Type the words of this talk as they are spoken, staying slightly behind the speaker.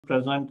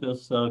present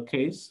this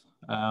case,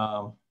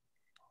 and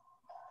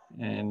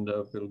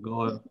we'll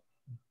go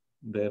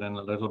there in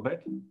a little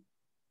bit.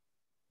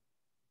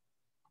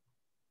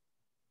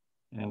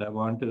 And I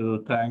want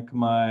to thank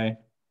my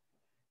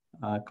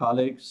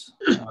colleagues,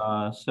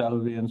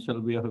 Selvi and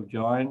Silvia, who've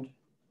joined,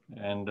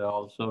 and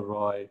also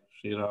Roy,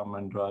 Sriram,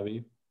 and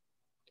Ravi.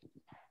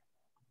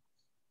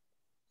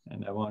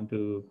 And I want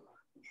to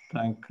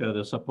thank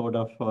the support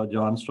of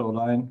John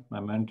Stoline, my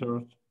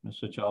mentor,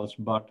 Mr. Charles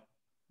Butt,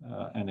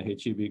 and a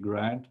HEB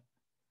grant,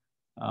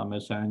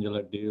 Ms.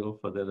 Angela Deal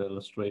for their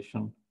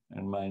illustration,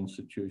 and my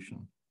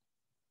institution.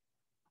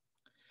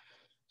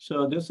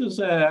 So this is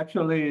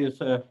actually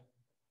this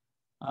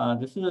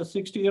is a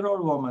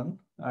 60-year-old woman.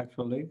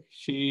 Actually,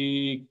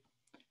 she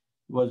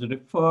was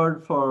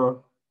referred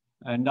for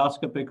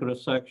endoscopic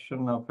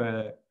resection of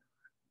a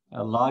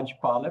large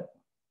polyp,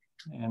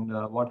 and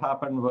what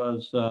happened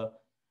was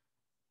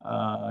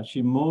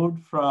she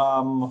moved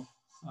from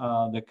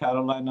the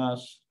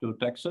Carolinas to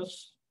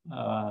Texas.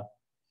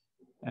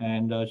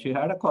 And she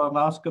had a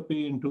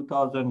colonoscopy in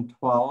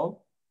 2012,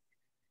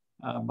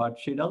 but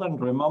she doesn't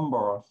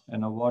remember,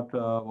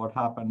 what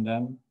happened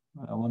then.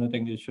 One of the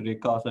things is she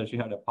recalls that she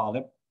had a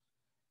polyp,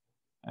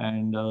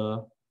 and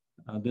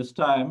this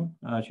time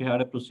she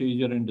had a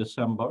procedure in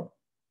December.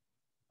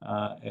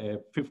 A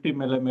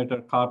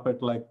 50-millimeter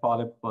carpet-like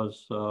polyp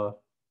was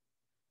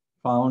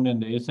found in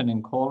the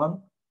ascending colon,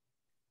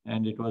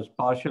 and it was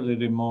partially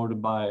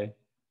removed by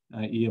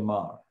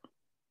EMR.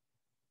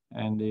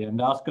 And the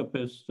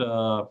endoscopist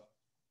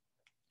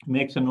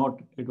makes a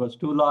note, it was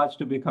too large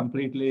to be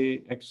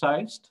completely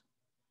excised.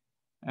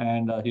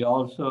 And he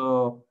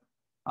also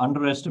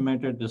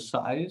underestimated the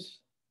size.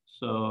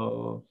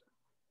 So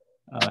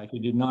he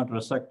did not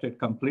resect it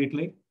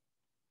completely.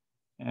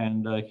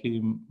 And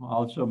he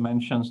also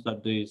mentions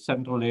that the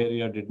central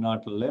area did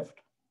not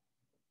lift,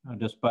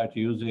 despite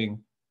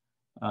using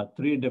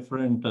 3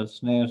 different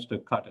snares to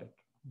cut it.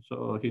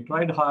 So he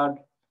tried hard,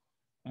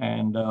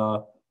 and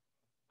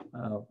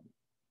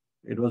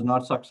it was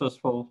not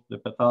successful. The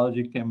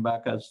pathology came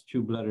back as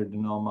tubular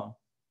adenoma.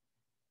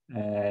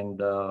 And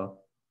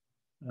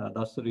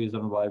that's the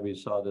reason why we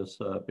saw this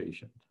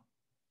patient.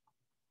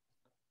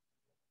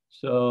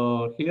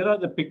 So here are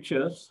the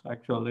pictures,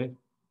 actually.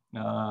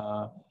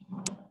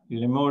 We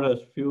removed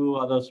a few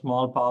other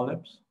small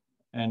polyps,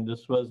 and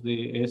this was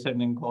the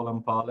ascending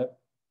colon polyp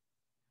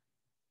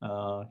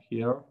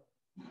here.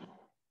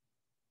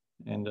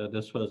 And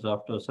this was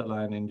after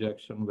saline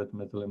injection with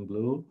methylene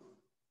blue.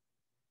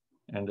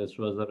 And this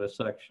was a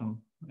resection,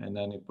 and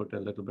then he put a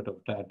little bit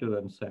of tattoo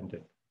and sent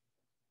it.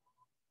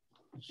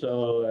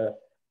 So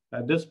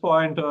at this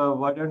point,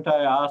 why don't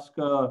I ask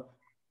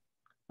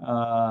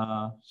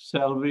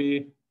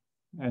Selvi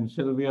and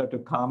Silvia to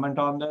comment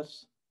on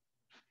this?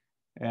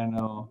 And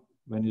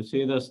when you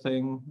see this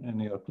thing in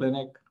your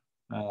clinic,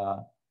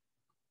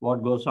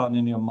 what goes on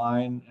in your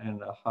mind,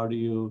 and how do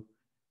you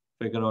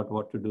figure out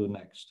what to do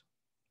next?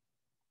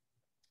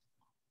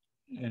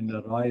 And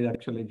Roy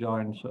actually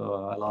joined,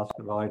 so I'll ask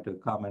Roy to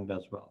comment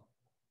as well.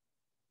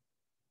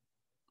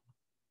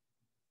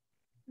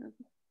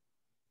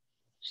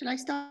 Shall I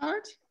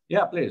start?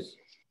 Yeah, please.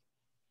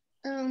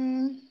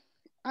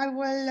 I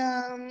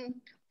will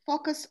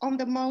focus on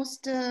the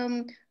most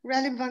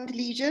relevant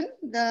lesion,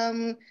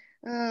 the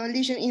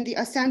lesion in the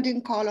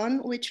ascending colon,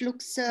 which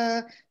looks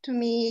to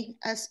me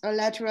as a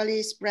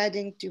laterally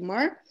spreading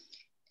tumor.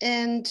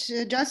 And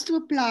just to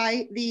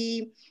apply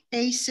the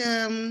ACE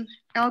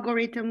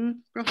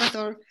algorithm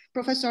Professor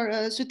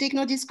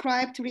Sutikno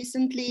described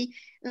recently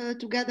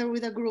together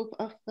with a group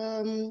of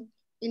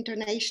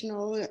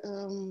international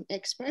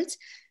experts.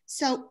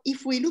 So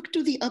if we look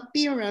to the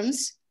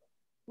appearance,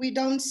 we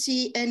don't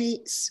see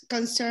any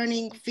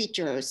concerning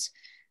features.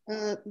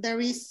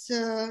 There is,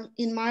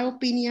 in my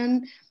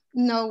opinion,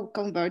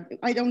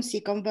 I don't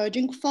see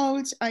converging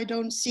folds. I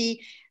don't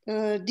see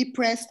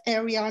depressed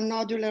area,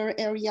 nodular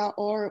area,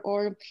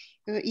 or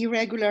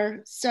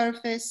irregular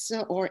surface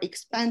or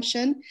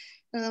expansion.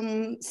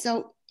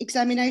 So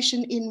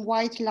examination in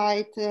white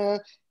light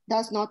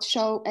does not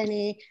show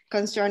any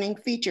concerning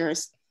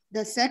features.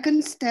 The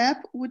second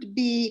step would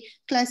be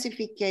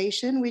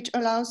classification, which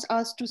allows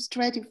us to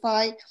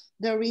stratify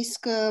the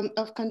risk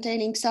of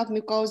containing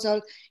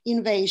submucosal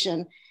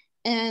invasion.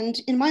 And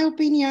in my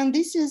opinion,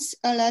 this is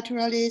a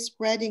laterally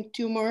spreading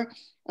tumor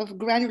of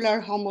granular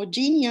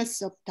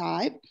homogeneous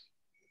subtype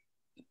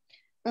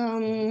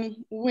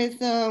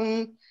with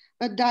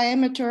a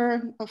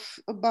diameter of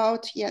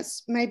about,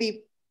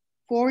 maybe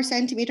 4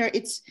 centimeter.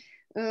 It's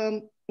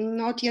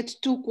not yet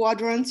 2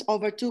 quadrants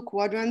over 2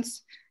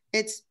 quadrants.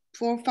 It's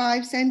 4 or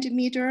 5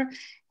 centimeter,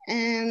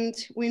 and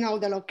we know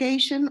the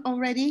location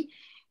already.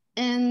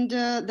 And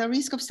the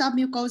risk of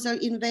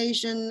submucosal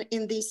invasion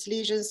in these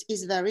lesions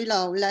is very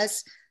low,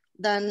 less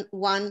than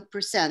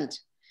 1%.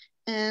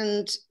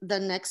 And the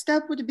next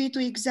step would be to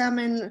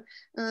examine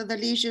the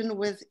lesion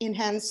with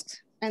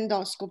enhanced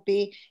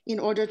endoscopy in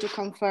order to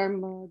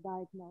confirm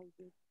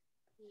diagnosis.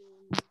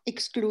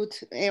 exclude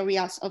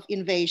areas of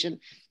invasion.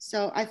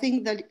 So I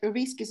think the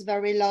risk is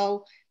very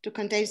low to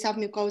contain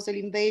submucosal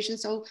invasion.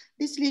 So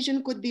this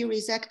lesion could be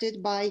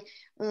resected by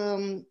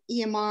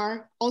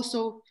EMR.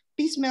 Also,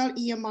 piecemeal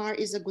EMR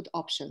is a good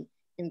option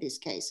in this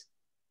case.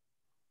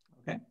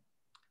 Okay.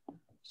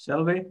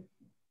 Sylvie?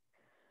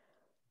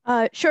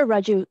 Sure,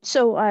 Raju.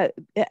 So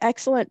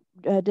excellent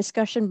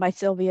discussion by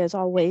Sylvia as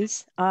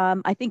always.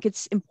 I think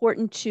it's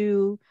important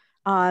to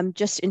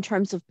just in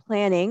terms of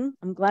planning,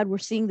 I'm glad we're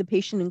seeing the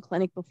patient in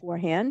clinic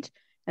beforehand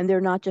and they're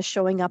not just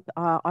showing up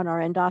on our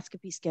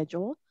endoscopy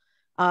schedule.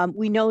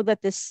 We know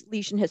that this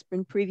lesion has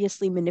been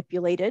previously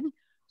manipulated,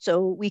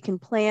 so we can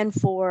plan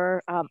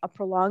for a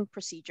prolonged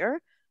procedure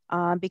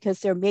because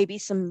there may be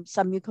some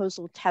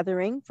submucosal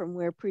tethering from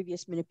where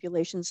previous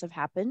manipulations have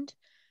happened.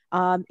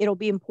 It'll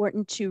be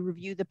important to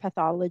review the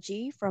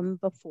pathology from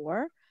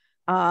before.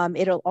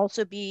 It'll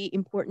also be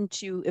important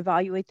to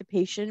evaluate the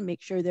patient,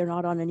 make sure they're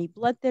not on any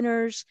blood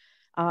thinners,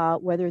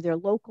 whether they're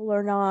local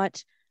or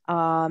not,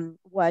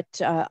 what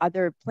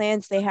other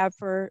plans they have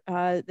for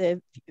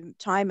the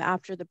time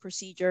after the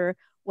procedure,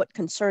 what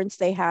concerns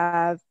they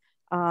have,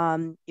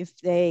 if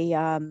they,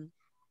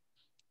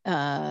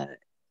 I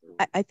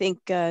think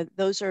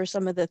those are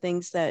some of the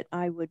things that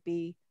I would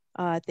be,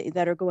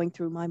 that are going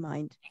through my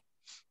mind.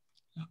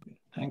 Okay,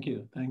 thank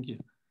you, thank you.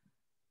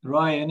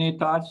 Roy, any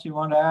thoughts you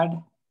want to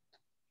add?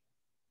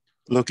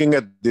 Looking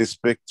at these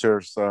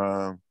pictures,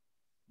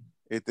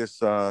 it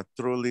is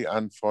truly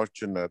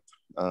unfortunate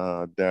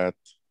that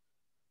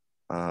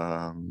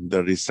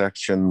the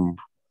resection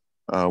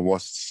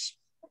was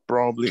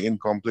probably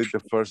incomplete the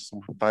first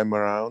time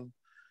around,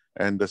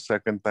 and the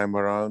second time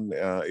around,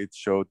 it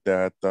showed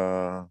that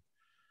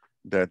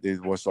that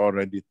it was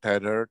already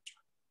tethered,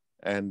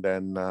 and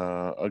then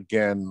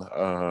again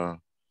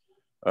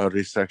a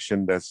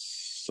resection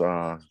that's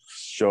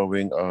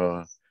showing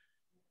a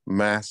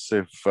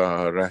massive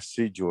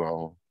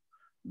residual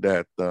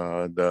that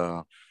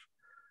the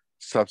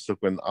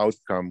subsequent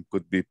outcome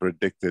could be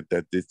predicted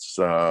that this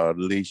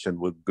lesion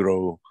would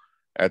grow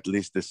at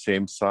least the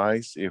same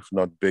size, if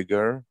not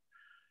bigger,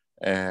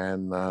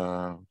 and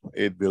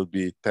it will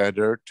be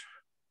tethered,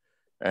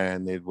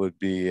 and it would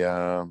be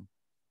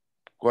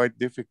quite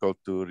difficult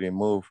to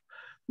remove.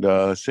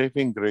 The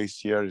saving grace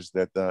here is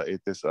that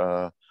it is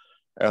a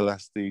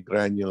LST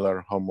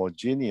granular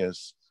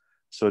homogeneous,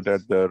 so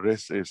that the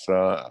risk is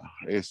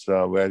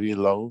very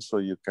low, so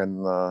you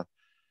can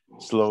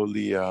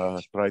slowly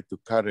try to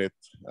cut it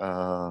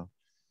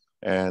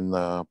and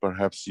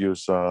perhaps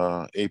use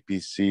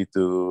APC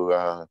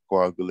to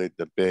coagulate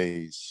the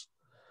base.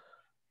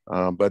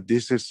 But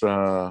this is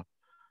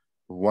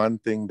one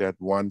thing that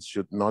one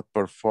should not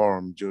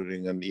perform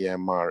during an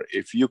EMR.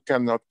 If you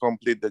cannot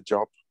complete the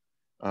job,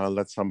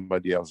 let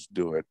somebody else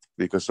do it,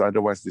 because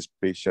otherwise this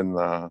patient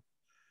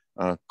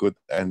could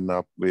end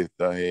up with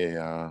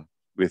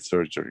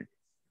surgery.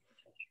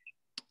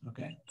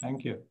 Okay,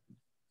 thank you.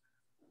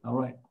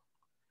 All right.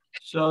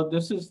 So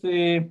this is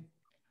the,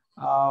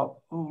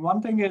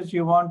 one thing is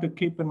you want to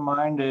keep in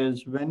mind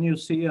is when you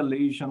see a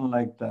lesion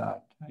like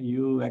that,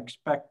 you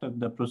expect that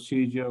the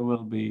procedure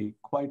will be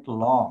quite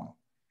long,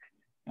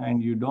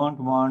 and you don't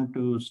want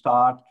to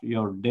start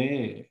your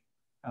day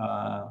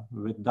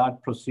with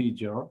that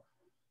procedure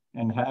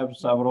and have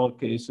several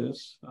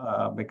cases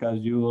because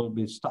you will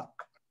be stuck,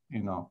 you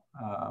know,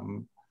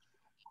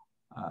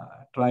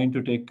 trying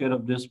to take care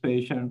of this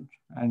patient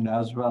and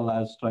as well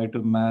as try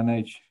to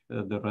manage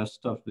the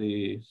rest of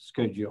the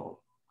schedule.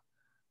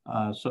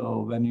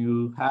 So when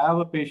you have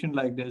a patient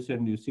like this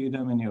and you see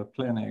them in your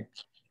clinic,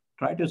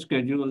 try to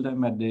schedule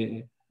them at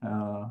the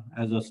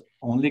as a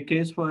only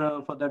case for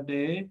that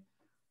day,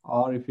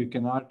 or if you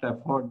cannot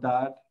afford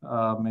that,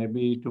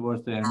 maybe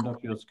towards the end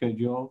of your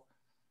schedule,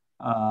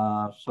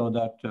 so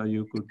that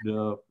you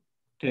could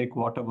take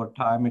whatever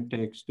time it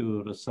takes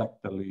to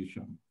resect the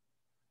lesion.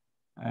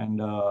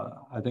 And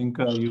I think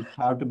you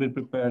have to be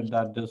prepared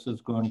that this is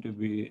going to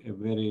be a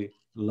very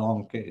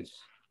long case.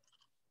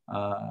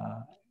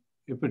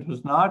 If it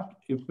was not,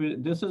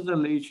 this is a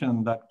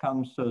lesion that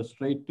comes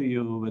straight to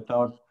you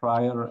without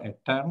prior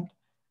attempt,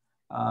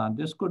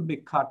 this could be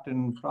cut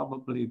in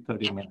probably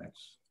 30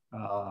 minutes,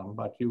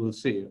 but you will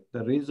see.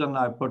 The reason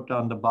I put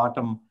on the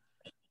bottom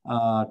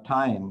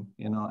time,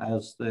 you know,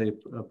 as the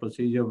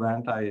procedure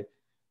went, I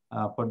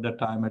put the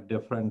time at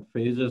different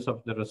phases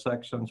of the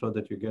resection so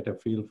that you get a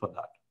feel for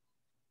that.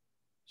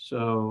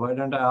 So why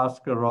don't I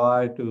ask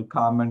Roy to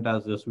comment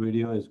as this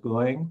video is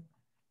going?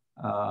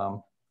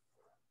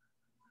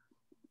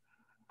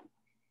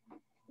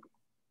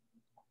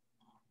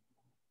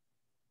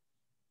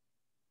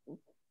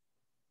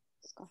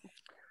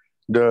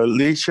 The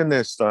lesion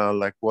is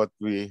like what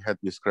we had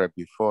described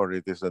before.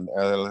 It is an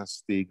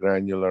LST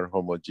granular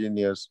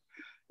homogeneous.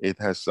 It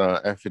has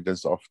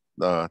evidence of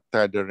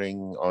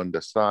tethering on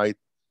the side,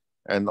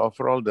 and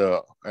overall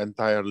the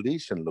entire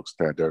lesion looks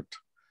tethered.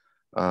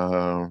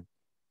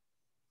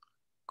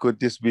 Could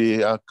this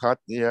be cut?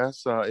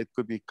 Yes, it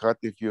could be cut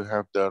if you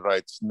have the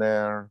right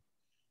snare,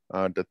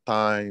 the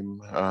time,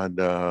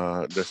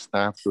 the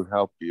staff to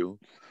help you.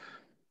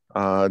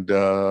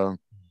 The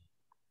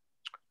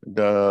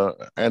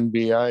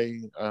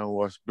NBI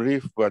was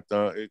brief, but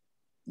it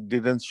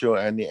didn't show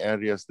any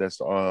areas that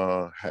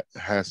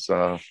has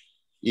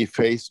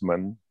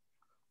effacement.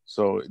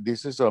 So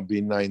this is a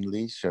benign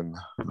lesion.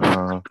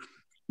 On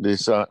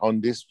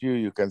this view,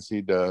 you can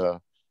see the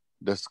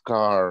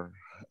scar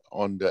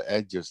on the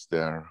edges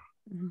there.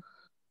 Mm-hmm.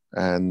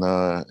 And,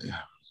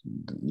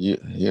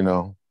 you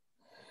know,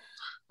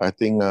 I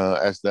think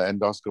as the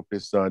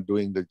endoscopist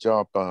doing the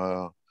job,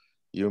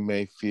 you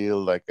may feel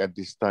like at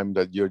this time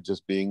that you're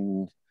just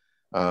being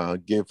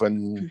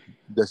given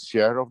the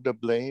share of the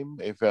blame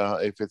if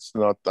it's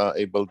not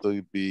able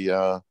to be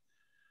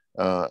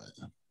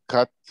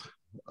cut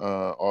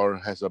or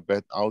has a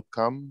bad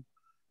outcome,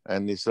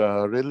 and it's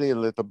really a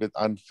little bit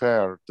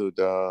unfair to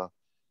the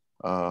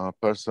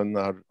person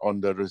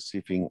on the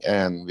receiving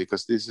end,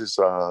 because this is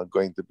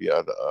going to be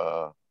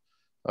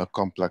a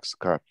complex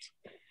cut.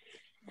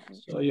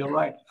 So you're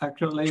right.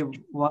 Actually,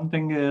 one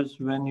thing is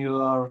when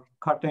you are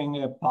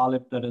cutting a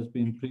polyp that has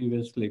been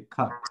previously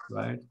cut,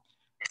 right?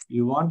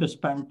 You want to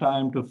spend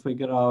time to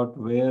figure out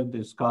where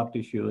the scar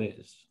tissue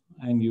is.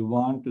 And you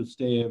want to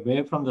stay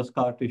away from the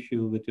scar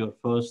tissue with your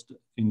first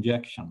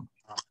injection.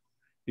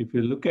 If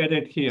you look at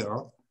it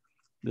here,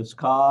 the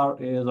scar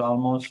is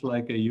almost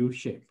like a U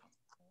shape,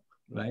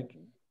 right?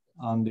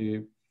 On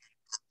the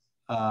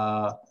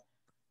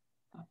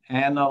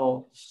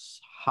anal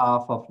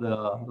half of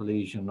the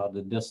lesion or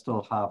the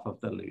distal half of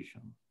the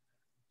lesion.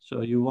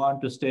 So you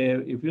want to stay,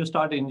 if you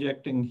start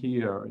injecting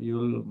here, you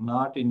will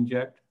not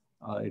inject,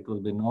 it will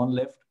be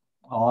non-lift,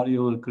 or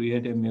you will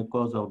create a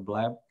mucosal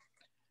bleb,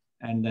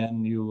 and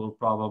then you will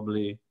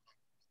probably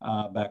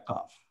back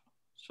off.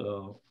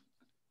 So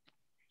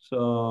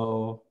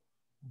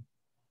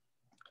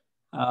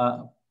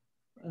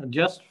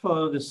just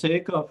for the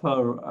sake of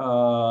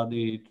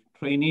the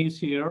trainees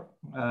here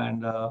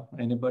and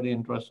anybody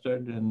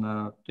interested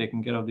in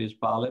taking care of these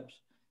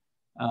polyps,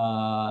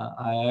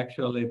 I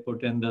actually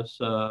put in this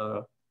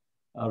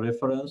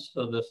reference.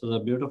 So this is a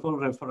beautiful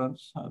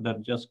reference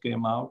that just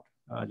came out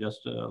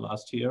just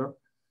last year.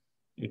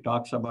 It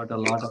talks about a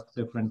lot of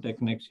different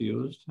techniques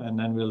used, and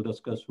then we'll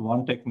discuss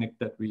one technique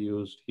that we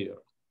used here.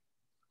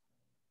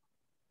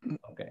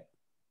 Okay,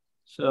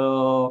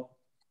 so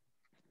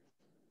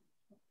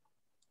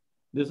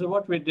this is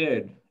what we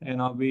did. You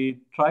know,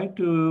 we tried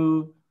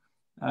to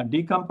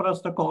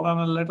decompress the colon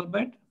a little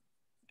bit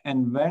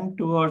and went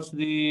towards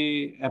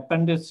the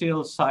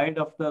appendiceal side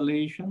of the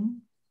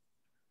lesion,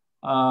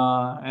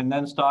 and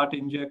then start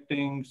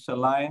injecting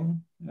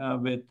saline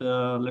with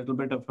a little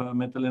bit of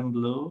methylene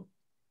blue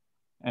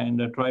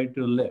and try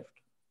to lift.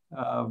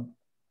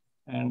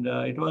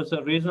 It was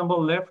a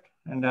reasonable lift.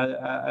 And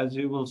as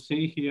you will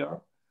see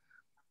here,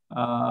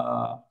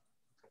 the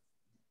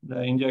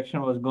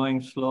injection was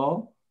going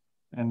slow.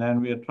 And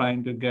then we are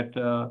trying to get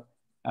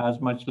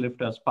as much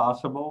lift as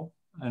possible,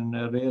 and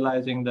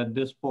realizing that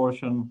this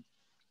portion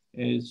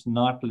is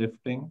not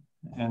lifting.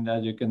 And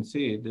as you can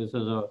see, this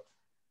is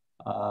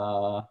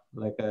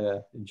like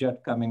a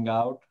jet coming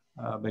out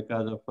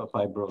because of a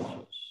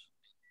fibrosis.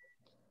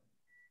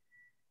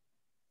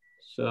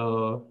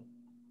 So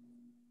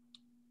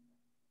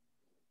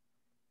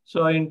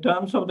in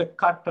terms of the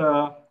cut,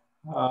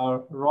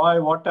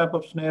 Roy, what type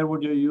of snare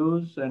would you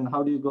use and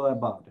how do you go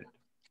about it?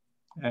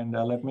 And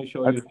let me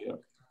show you here.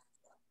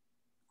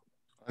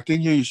 I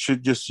think you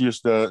should just use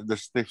the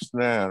stiff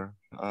snare.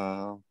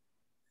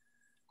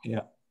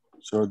 Yeah.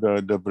 So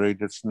the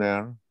braided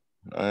snare.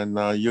 And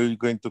you're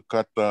going to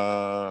cut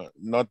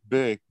not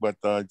big, but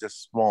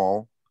just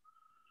small.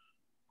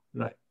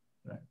 Right,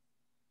 right.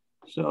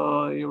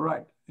 So you're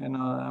right. And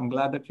I'm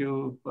glad that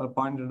you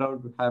pointed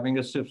out having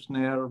a stiff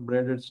snare,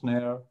 braided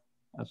snare.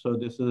 So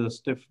this is a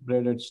stiff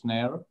braided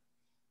snare.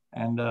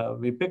 And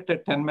we picked a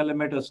 10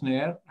 millimeter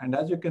snare. And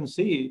as you can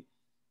see,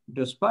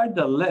 despite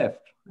the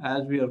lift,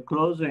 as we are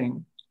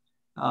closing,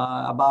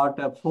 about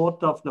a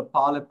fourth of the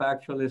polyp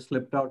actually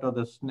slipped out of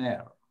the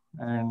snare.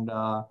 And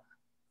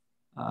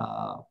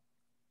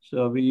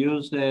so we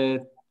used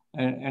an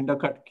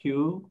endocut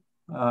Q,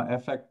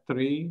 effect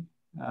 3,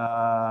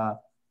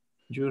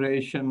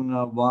 duration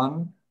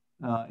 1,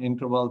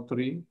 interval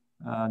 3.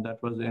 That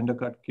was the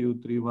endocut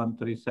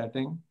Q313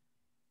 setting.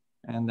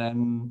 And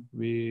then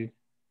we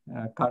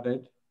cut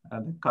it.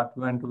 The cut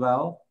went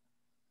well.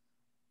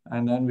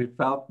 And then we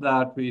felt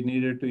that we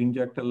needed to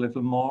inject a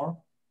little more.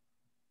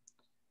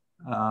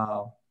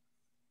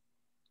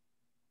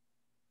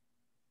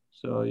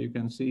 So you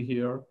can see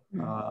here.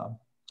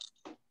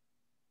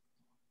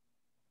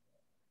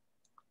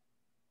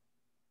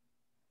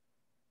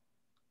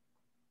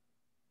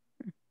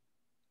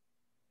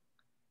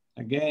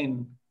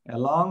 Again,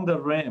 along the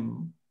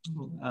rim,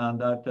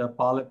 that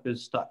polyp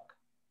is stuck.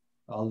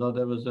 Although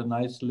there was a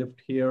nice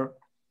lift here.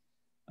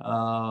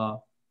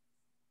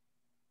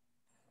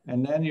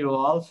 And then you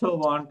also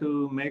want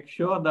to make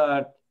sure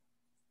that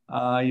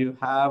you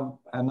have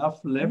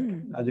enough lift.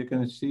 As you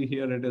can see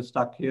here, it is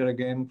stuck here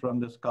again from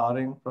the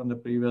scarring from the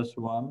previous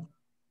one.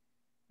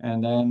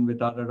 And then we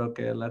thought,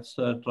 okay, let's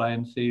try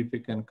and see if we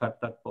can cut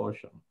that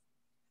portion.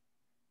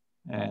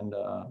 And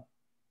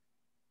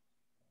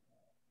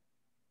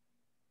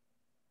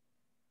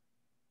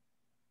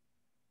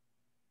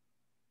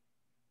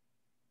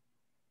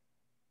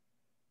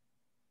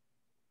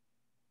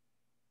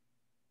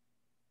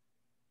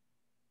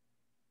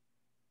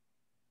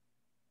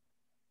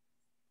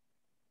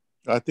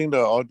I think the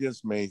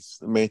audience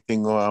may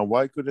think,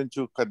 why couldn't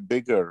you cut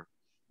bigger?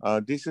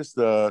 This is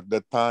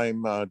the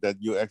time that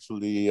you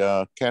actually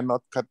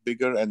cannot cut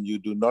bigger and you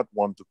do not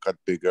want to cut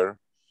bigger.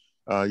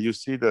 You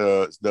see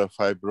the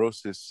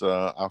fibrosis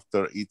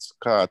after each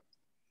cut.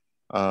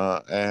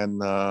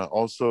 And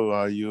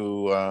also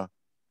you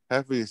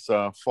have this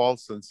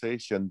false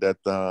sensation that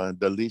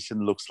the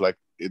lesion looks like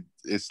it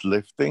is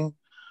lifting.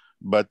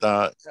 But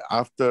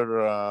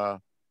after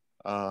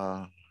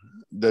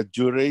the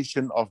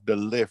duration of the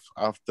lift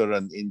after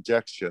an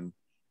injection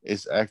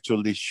is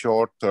actually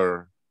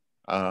shorter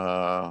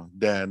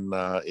than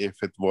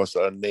if it was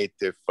a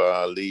native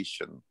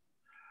lesion.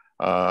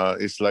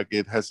 It's like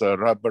it has a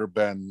rubber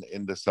band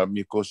in the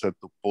submucosa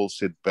to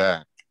pulse it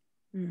back.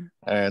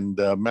 And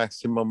the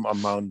maximum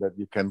amount that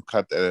you can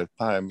cut at a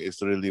time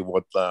is really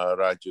what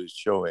Raju is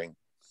showing.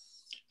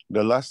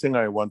 The last thing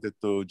I wanted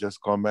to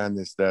just comment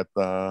is that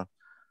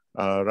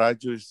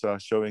Raju is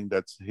showing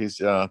that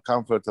he's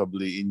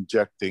comfortably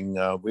injecting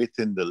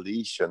within the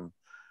lesion,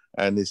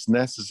 and it's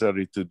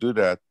necessary to do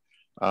that.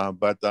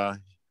 But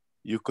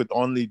you could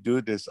only do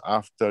this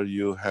after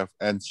you have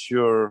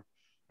ensured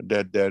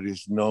that there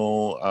is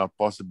no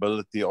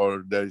possibility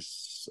or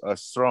there's a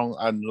strong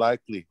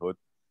unlikelihood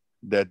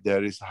that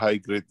there is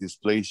high-grade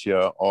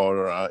dysplasia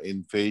or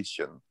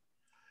invasion.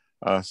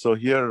 So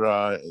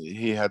here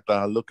he had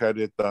to look at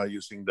it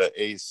using the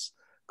ACE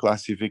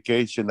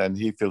classification, and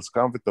he feels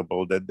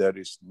comfortable that there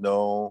is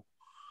no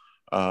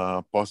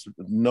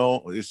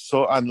it's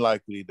so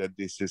unlikely that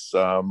this is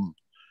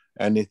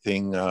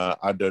anything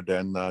other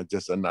than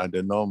just an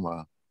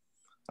adenoma.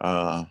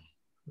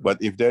 But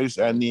if there is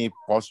any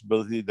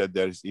possibility that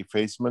there is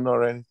effacement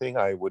or anything,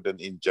 I wouldn't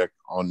inject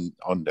on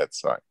that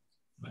side.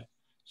 Right.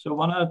 So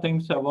one of the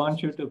things I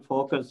want you to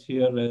focus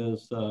here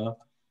is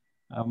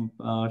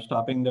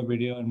stopping the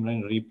video and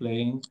then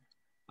replaying.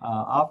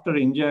 After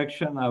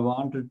injection, I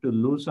wanted to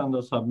loosen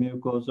the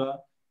submucosa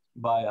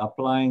by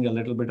applying a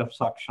little bit of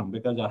suction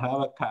because I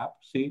have a cap.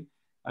 See,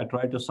 I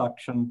try to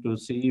suction to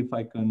see if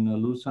I can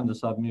loosen the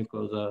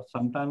submucosa.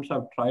 Sometimes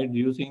I've tried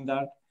using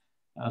that.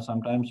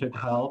 Sometimes it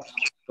helps.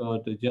 So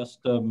to just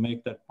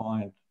make that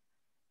point,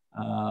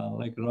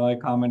 like Roy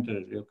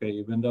commented, okay,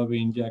 even though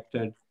we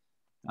injected,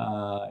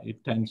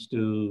 it tends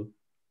to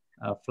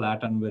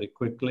flatten very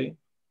quickly.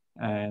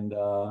 And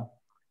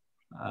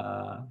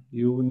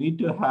you need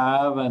to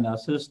have an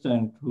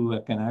assistant who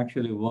can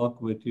actually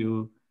work with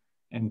you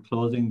in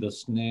closing the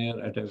snare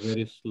at a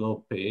very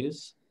slow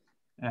pace.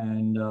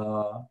 And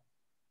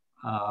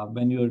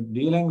when you're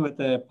dealing with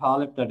a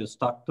polyp that is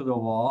stuck to the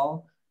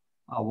wall,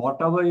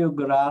 whatever you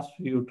grasp,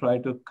 you try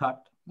to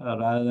cut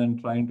rather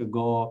than trying to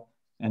go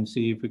and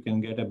see if you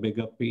can get a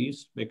bigger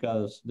piece,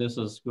 because this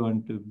is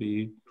going to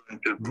be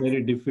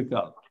very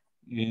difficult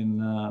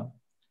in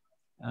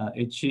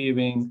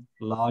achieving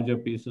larger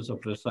pieces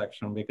of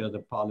resection because the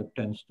polyp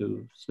tends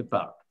to slip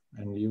out.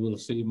 And you will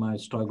see my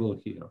struggle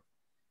here.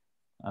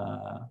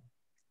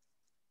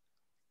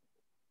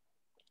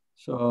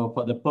 So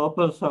for the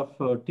purpose of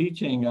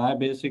teaching, I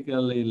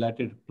basically let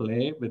it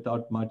play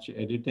without much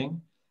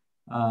editing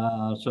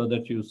so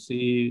that you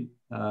see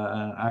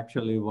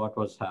actually what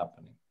was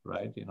happening,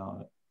 right? You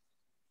know.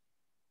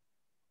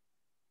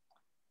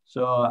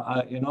 So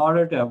in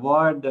order to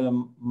avoid the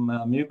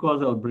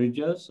mucosal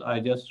bridges, I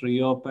just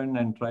reopened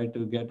and tried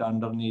to get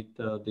underneath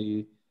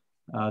the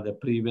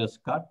previous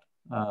cut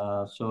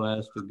so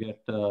as to get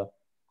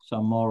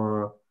some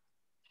more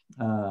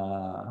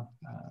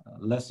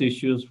less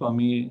issues for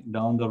me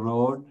down the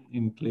road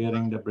in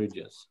clearing the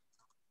bridges.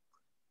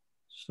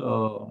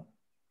 So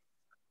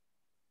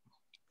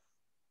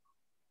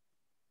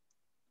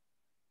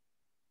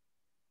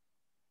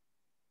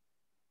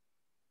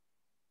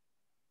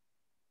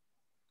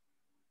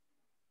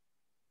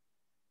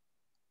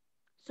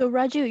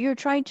Raju, you're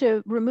trying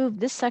to remove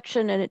this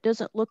section and it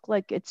doesn't look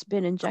like it's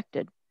been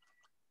injected.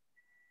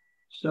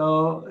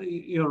 So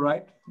you're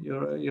right.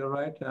 You're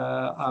right.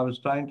 I was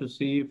trying to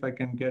see if I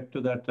can get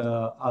to that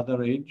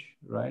other edge,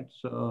 right?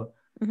 So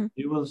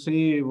you will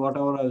see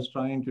whatever I was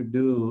trying to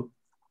do,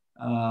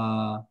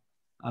 I'm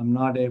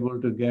not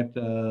able to get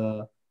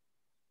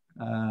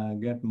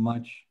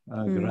much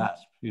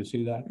grasp. You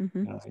see that?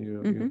 You know,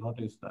 you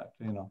notice that,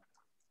 you know.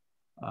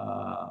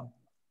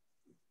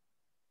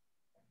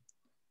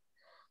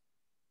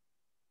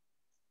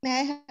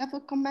 May I have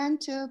a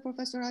comment,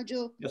 Professor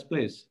Raju? Yes,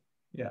 please.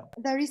 Yeah.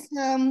 There is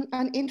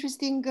an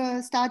interesting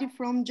study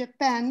from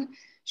Japan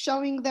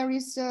showing there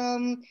is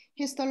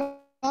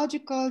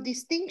histological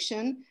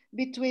distinction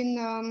between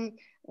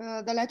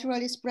the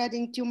laterally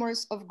spreading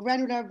tumors of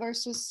granular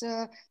versus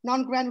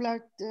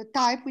non-granular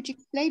type, which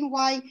explain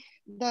why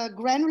the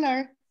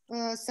granular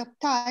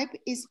subtype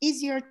is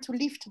easier to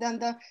lift than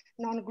the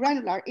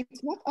non-granular.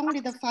 It's not only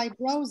the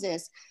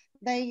fibrosis,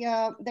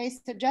 they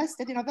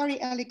suggested in a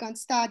very elegant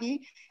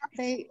study,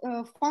 they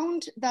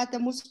found that the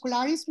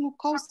muscularis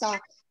mucosa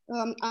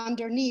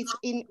underneath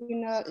in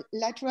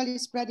laterally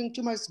spreading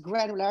tumors,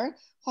 granular,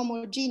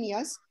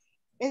 homogeneous,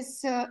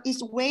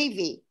 is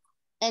wavy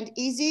and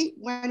easy.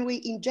 When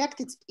we inject,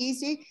 it's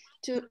easy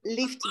to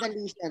lift the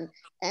lesion.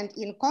 And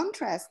in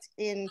contrast,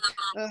 in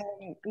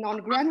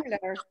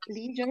non-granular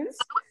lesions,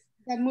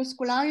 the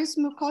muscularis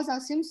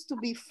mucosa seems to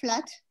be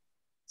flat.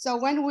 So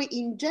when we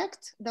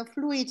inject, the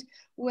fluid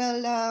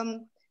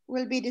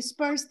will be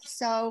dispersed.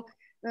 So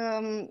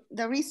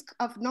the risk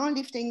of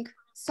non-lifting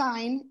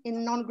sign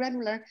in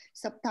non-granular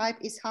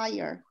subtype is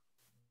higher.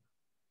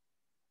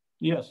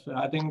 Yes,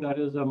 I think that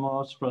is the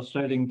most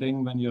frustrating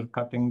thing when you're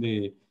cutting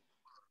the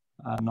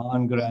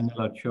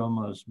non-granular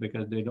tumors,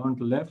 because they don't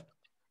lift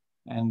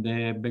and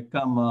they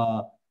become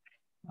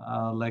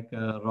like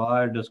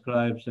Roy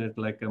describes it,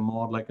 like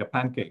more like a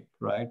pancake,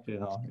 right? You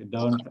know,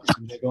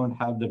 they don't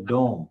have the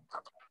dome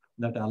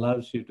that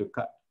allows you to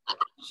cut.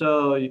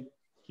 So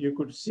you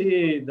could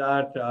see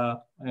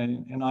that,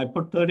 and I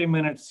put 30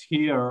 minutes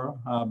here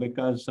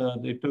because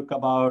they took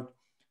about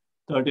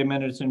 30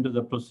 minutes into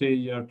the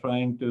procedure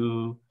trying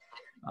to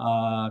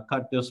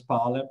cut this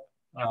polyp.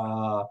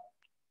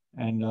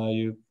 And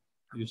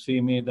you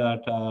see me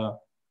that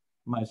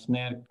my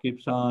snare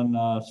keeps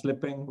on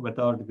slipping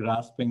without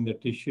grasping the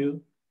tissue.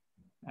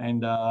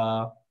 And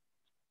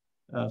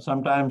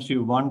sometimes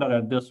you wonder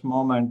at this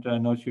moment,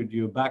 should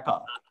you back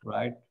off,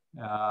 right?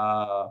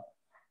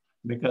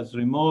 Because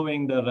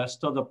removing the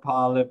rest of the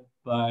polyp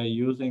by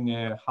using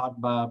a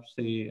hot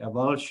biopsy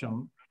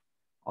avulsion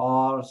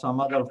or some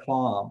other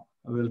form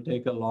will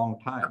take a long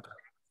time.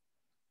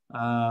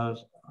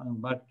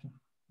 But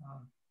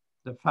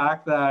the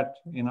fact that,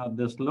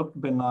 this looked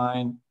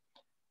benign,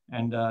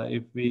 and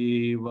if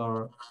we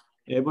were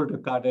able to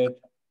cut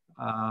it,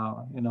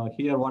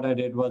 here what I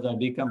did was I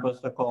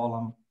decompressed the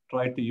colon,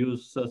 tried to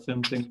use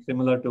something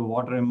similar to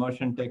water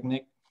immersion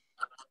technique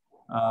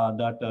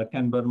that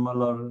Ken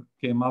Bermuller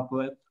came up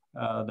with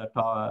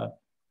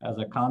as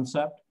a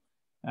concept.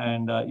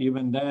 And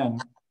even then,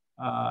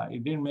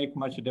 it didn't make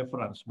much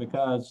difference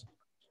because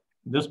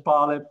this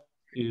polyp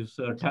is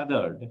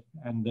tethered,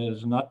 and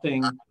there's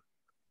nothing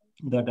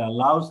that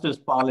allows this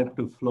polyp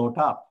to float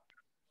up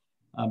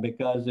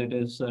because it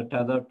is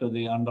tethered to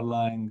the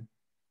underlying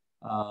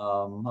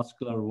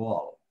muscular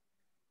wall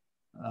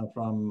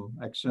from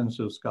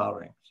extensive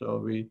scarring. So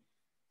we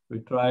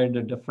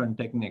tried different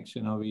techniques.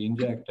 We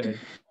injected,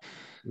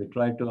 we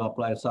tried to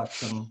apply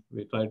suction,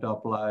 we tried to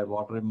apply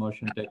water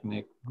immersion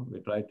technique, we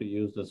tried to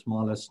use the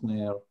smallest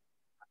snare,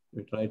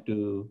 we tried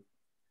to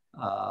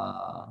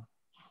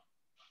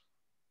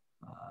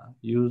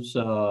use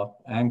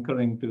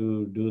anchoring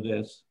to do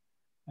this.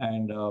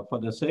 And for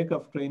the sake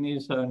of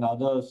trainees and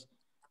others,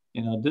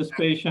 this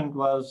patient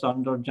was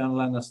under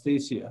general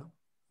anesthesia,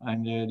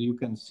 and you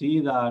can see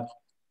that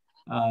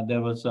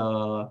there was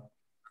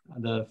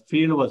the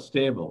field was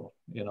stable.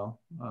 The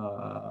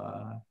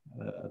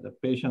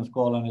patient's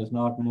colon is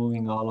not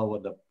moving all over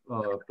the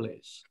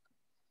place.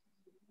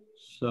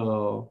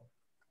 So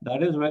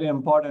that is very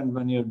important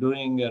when you're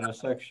doing a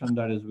resection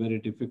that is very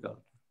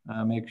difficult.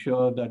 Make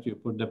sure that you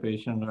put the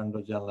patient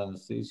under general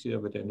anesthesia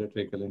with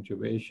endotracheal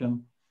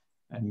intubation.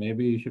 And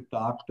maybe you should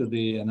talk to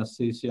the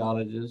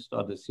anesthesiologist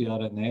or the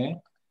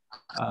CRNA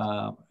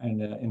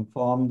and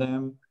inform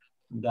them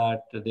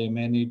that they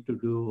may need to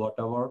do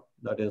whatever,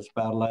 that is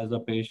paralyze the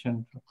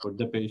patient, put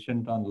the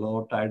patient on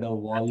low tidal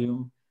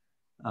volume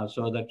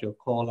so that your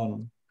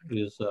colon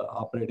is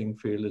operating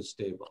field is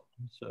stable.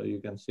 So you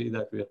can see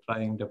that we are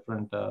trying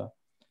different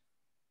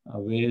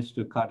ways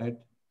to cut it,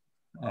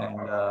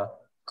 and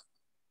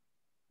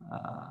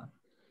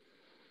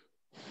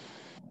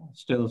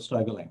still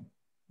struggling,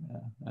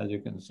 as you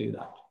can see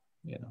that,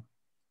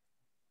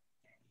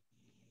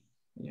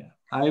 Yeah,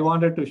 I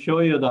wanted to show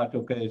you that,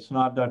 okay, it's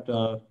not that,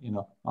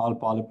 all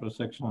polyp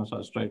resections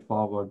are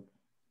straightforward,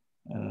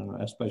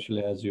 and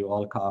especially as you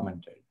all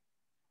commented.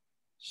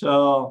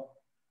 So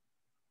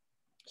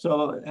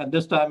at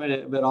this time,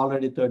 we're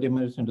already 30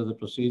 minutes into the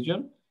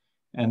procedure.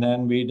 And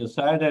then we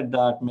decided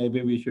that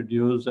maybe we should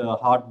use a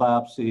hot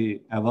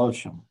biopsy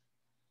avulsion.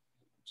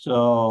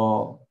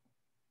 So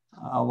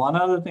one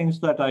of the things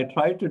that I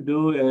try to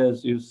do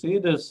is, you see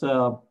this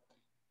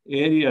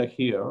area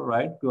here,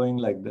 right, going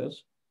like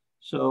this.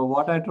 So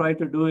what I try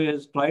to do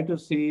is try to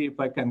see if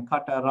I can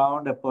cut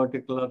around a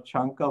particular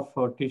chunk of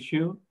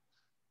tissue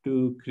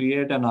to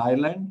create an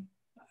island.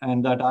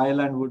 And that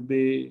island would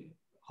be,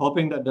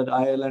 hoping that that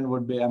island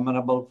would be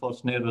amenable for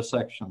snare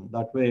resection.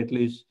 That way, at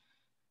least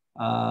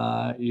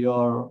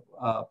your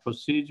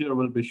procedure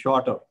will be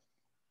shorter.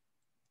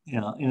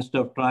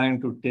 Instead of trying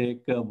to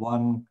take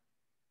one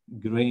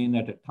grain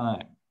at a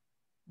time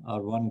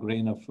or one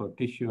grain of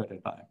tissue at a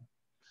time.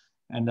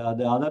 And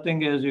the other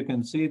thing is, you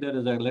can see there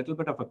is a little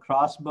bit of a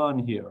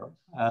crossburn here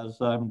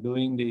as I'm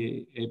doing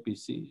the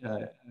APC,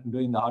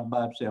 doing the hot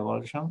biopsy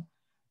avulsion.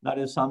 That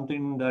is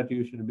something that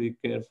you should be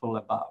careful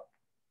about.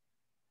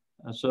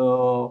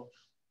 So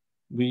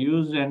we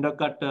use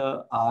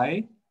endocut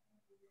eye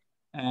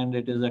and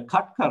it is a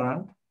cut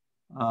current,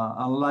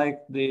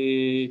 unlike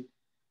the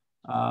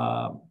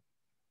heart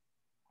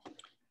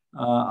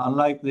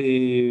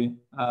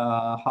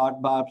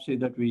biopsy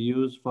that we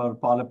use for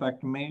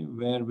polypectomy,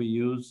 where we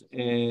use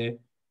a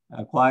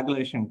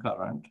coagulation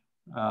current.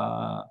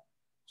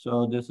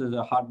 So this is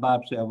a heart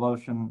biopsy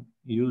avulsion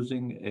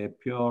using a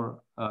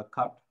pure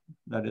cut,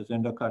 that is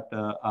endocut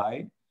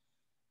eye.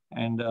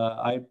 And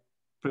I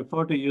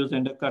prefer to use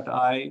endocut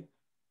eye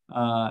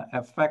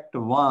effect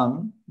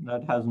 1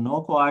 that has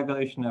no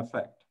coagulation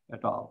effect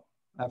at all.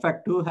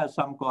 Effect 2 has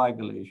some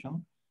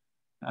coagulation.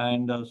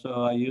 And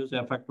so I use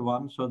effect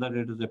 1 so that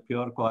it is a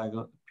pure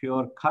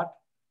cut.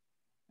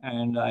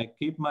 And I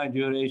keep my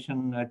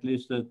duration at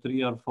least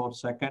 3 or 4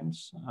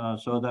 seconds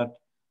so that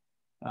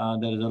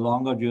there is a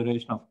longer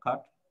duration of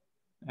cut.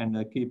 And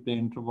I keep the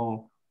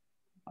interval,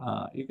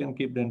 you can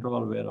keep the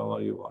interval wherever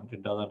you want,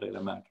 it doesn't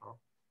really matter.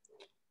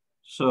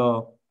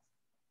 So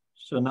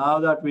now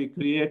that we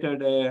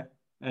created a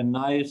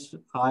nice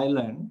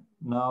island,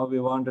 now we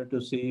wanted to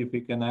see if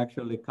we can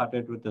actually cut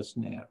it with a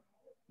snare.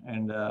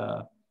 And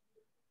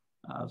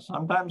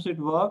sometimes it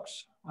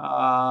works.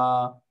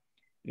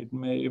 It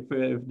may, if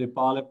the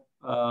polyp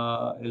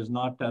is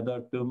not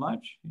tethered too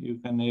much, you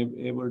can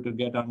be able to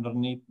get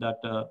underneath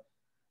that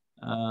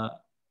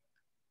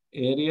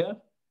area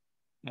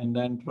and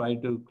then try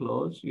to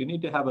close. You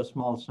need to have a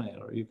small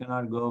snare. You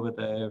cannot go with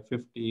a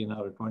 15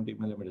 or 20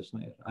 millimeter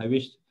snare. I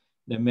wish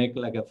they make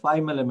like a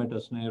 5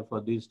 millimeter snare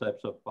for these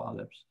types of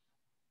polyps.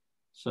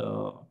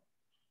 So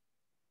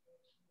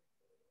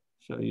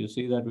you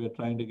see that we're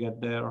trying to get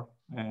there,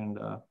 and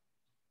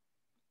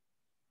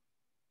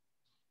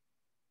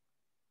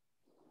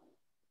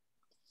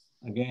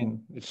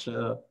again, it's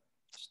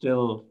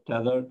still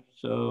tethered,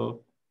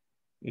 so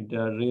it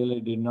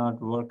really did not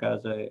work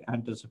as I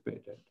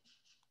anticipated.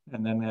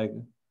 And then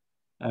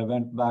I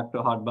went back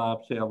to heart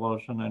biopsy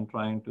avulsion and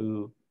trying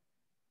to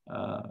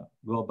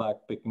go back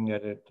picking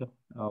at it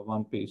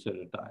one piece at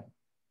a time.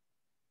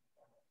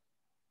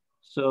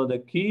 So the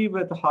key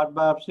with heart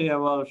biopsy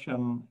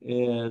avulsion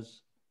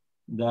is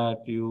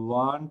that you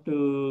want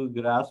to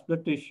grasp the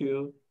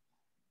tissue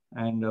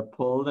and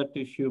pull the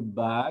tissue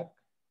back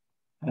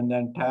and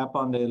then tap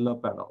on the yellow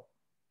pedal.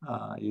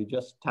 You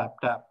just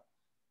tap, tap,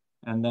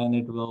 and then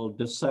it will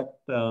dissect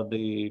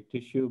the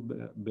tissue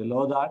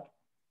below that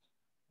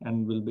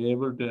and will be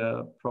able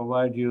to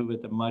provide you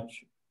with a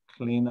much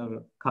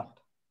cleaner cut.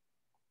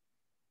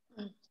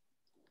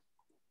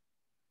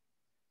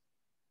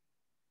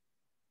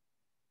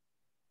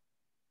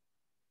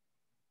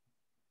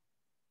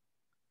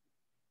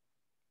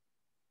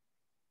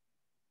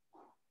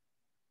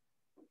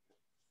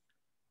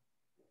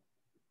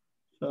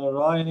 So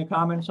Roy, any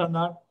comments on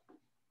that?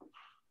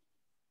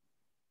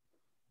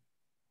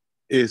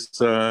 It's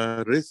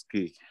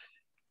risky.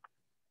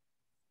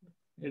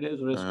 It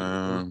is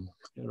risky.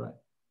 You're right.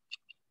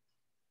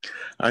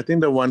 I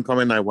think the one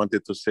comment I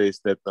wanted to say is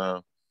that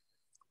the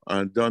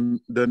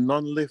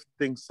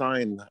non-lifting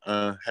sign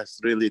has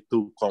really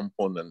 2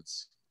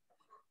 components.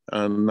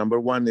 Number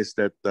 1 is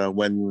that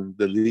when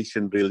the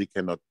lesion really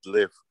cannot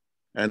lift.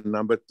 And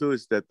number 2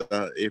 is that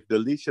if the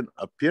lesion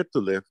appears to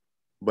lift,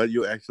 but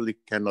you actually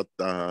cannot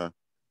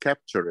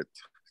capture it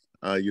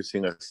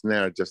using a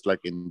snare, just like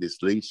in this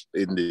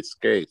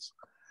case.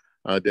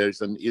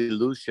 There's an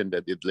illusion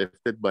that it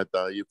lifted, but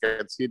you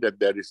can see that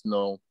there is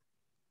no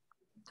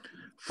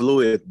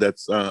fluid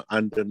that's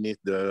underneath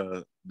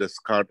the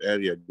scarred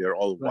area. They're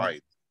all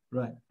white.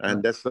 Right.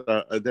 And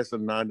that's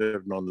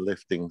another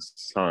non-lifting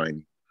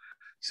sign.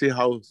 See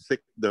how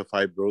thick the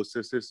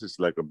fibrosis is? It's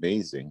like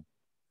amazing.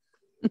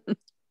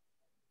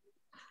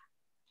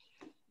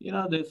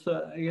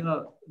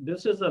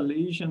 This is a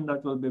lesion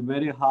that will be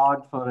very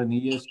hard for an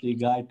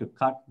ESD guy to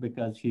cut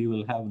because he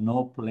will have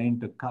no plane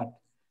to cut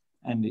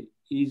and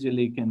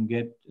easily can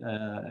get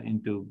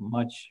into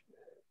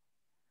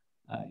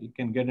you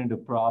can get into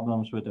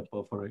problems with a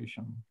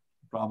perforation,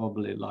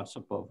 probably lots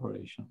of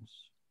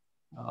perforations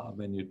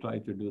when you try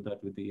to do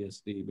that with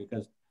ESD,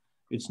 because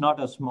it's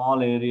not a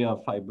small area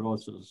of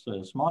fibrosis.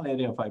 A small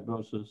area of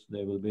fibrosis,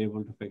 they will be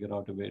able to figure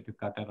out a way to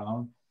cut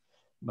around.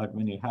 But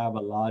when you have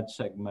a large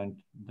segment,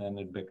 then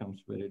it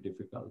becomes very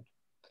difficult.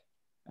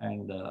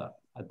 And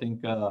I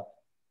think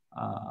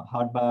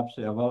heart biopsy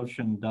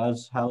avulsion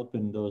does help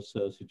in those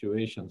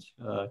situations.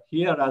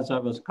 Here, as I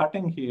was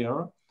cutting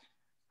here,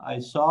 I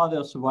saw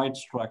this white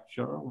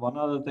structure. One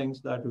of the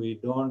things that we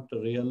don't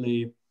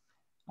really,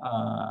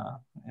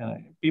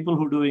 people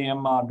who do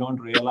EMR don't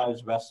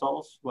realize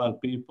vessels, while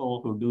people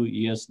who do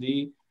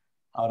ESD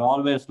are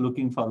always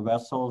looking for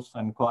vessels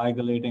and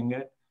coagulating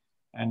it.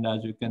 And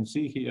as you can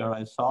see here,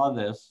 I saw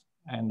this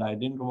and I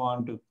didn't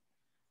want to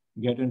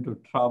get into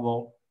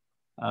trouble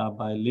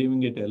by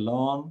leaving it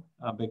alone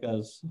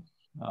because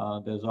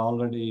there's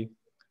already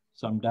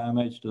some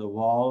damage to the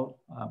wall,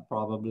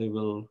 probably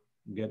will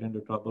get into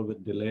trouble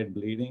with delayed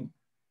bleeding.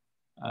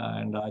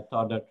 And I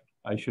thought that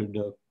I should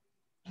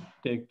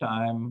take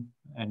time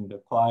and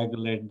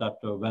coagulate that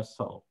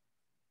vessel.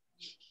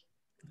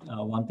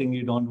 One thing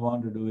you don't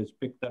want to do is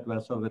pick that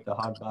vessel with a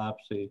heart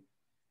biopsy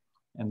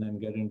and then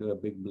get into a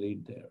big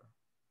bleed there.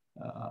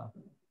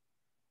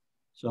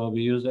 So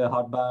we use a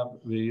hot bath,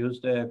 we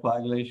used a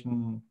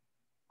coagulation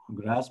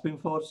grasping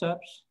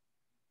forceps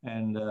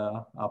and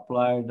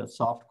applied a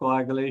soft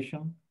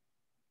coagulation,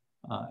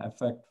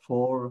 effect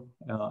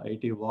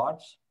 480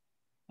 watts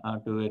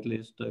to at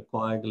least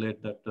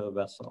coagulate that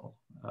vessel.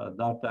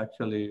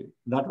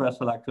 That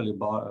vessel actually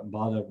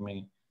bothered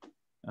me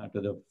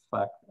to the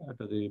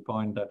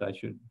point that I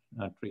should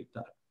treat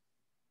that.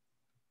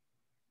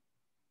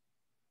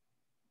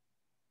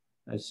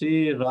 I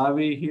see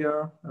Ravi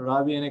here.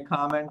 Ravi, any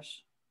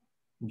comments?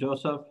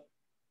 Joseph?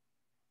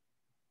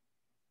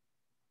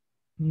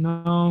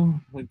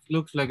 No, it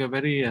looks like a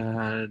very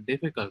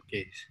difficult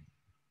case.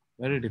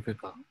 Very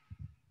difficult.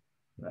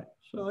 Right.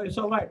 So it's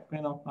all right.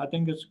 I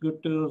think it's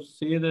good to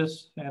see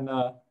this. And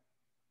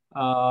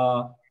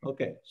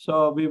okay,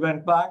 so we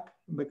went back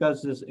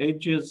because this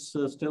edge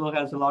still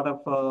has a lot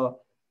of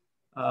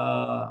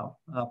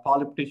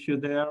polyp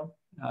tissue there.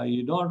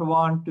 You don't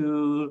want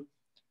to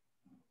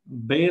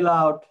bail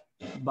out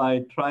by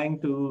trying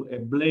to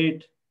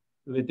ablate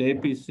with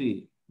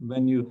APC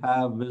when you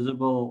have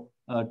visible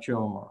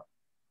tumor.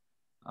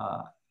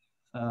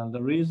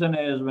 The reason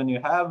is when you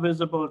have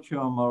visible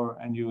tumor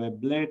and you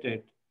ablate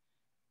it,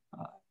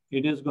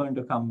 it is going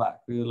to come back.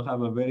 You will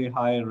have a very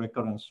high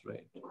recurrence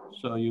rate.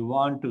 So you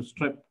want to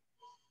strip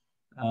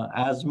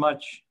as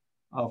much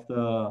of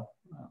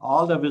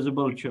all the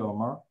visible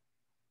tumor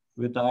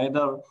with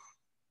either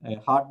a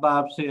hot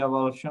biopsy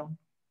avulsion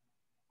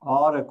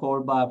or a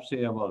cold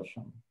biopsy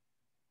avulsion.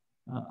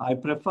 I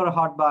prefer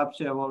hot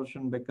biopsy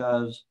avulsion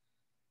because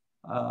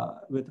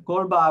with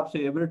cold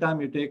biopsy, every time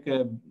you take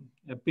a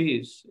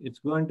piece, it's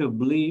going to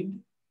bleed,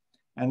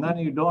 and then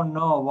you don't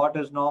know what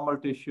is normal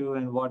tissue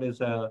and what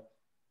is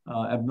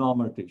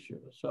abnormal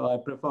tissue. So I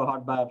prefer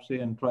hot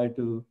biopsy and try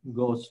to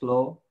go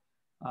slow.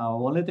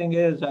 Only thing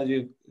is, as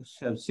you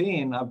have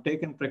seen, I've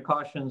taken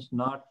precautions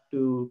not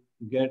to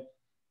get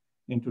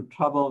into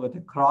trouble with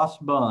a cross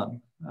burn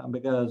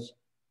because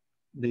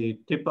the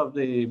tip of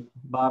the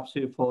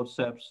biopsy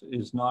forceps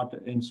is not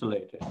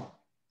insulated.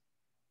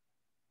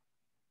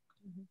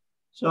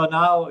 So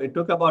now it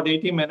took about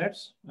 80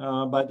 minutes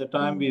by the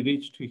time we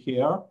reached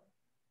here.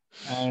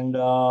 And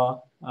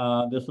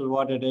this is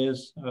what it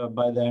is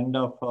by the end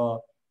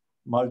of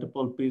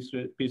multiple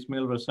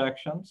piecemeal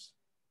resections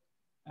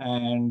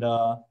and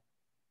hot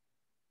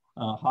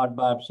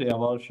biopsy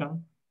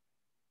avulsion.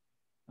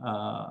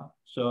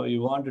 So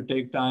you want to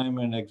take time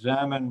and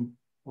examine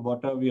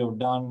whatever you have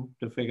done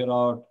to figure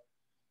out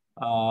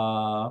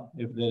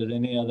if there is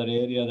any other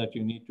area that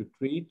you need to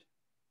treat.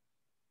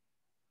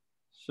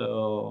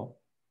 So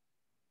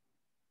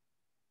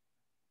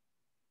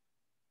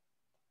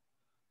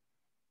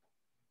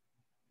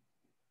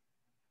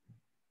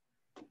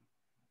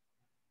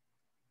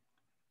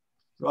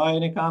Roy,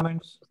 any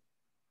comments?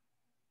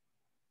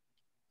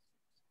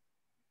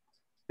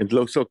 It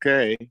looks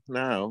okay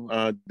now.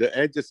 The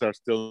edges are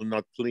still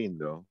not clean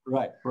though.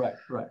 Right.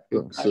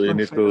 So you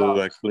need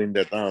to clean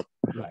that up.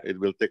 Right. It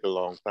will take a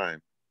long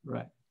time.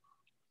 Right.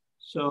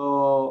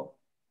 So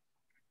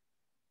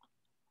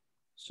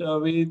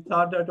we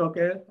thought that,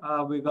 okay,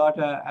 we got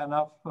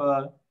enough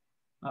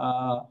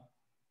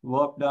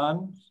work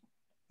done,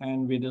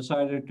 and we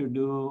decided to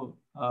do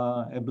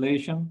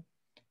ablation.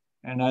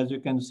 And as you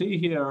can see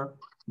here,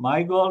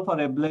 my goal for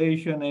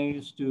ablation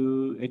is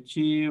to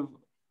achieve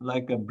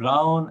like a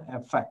brown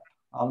effect,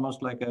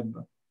 almost like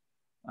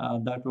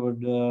that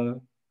would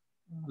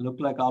look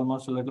like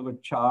almost a little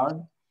bit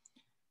charred.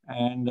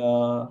 And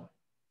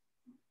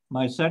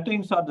my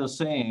settings are the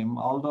same,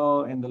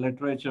 although in the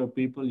literature,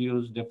 people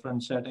use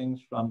different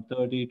settings from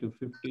 30 to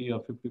 50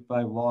 or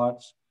 55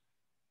 watts,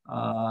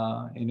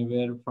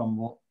 anywhere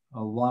from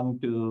 1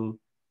 to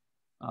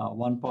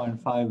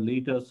 1.5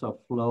 liters of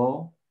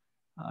flow.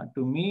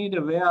 To me,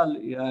 the way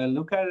I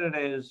look at it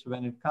is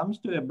when it comes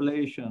to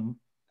ablation,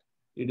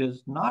 it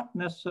is not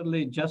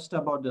necessarily just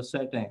about the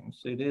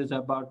settings. It is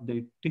about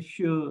the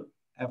tissue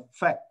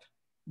effect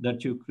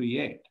that you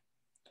create.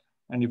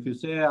 And if you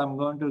say, I'm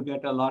going to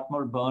get a lot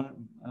more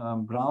brown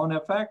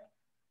effect,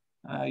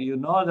 you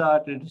know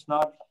that it's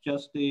not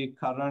just the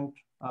current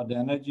or the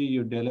energy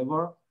you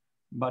deliver,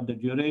 but the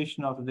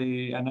duration of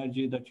the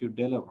energy that you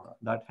deliver.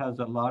 That has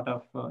a lot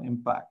of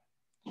impact.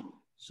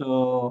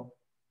 So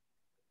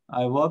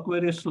I work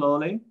very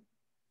slowly.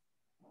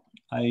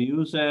 I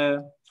use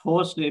a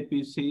forced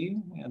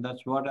APC, and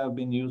that's what I've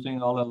been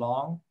using all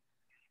along.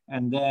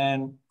 And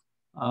then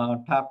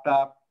tap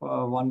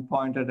one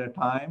point at a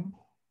time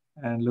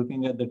and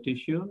looking at the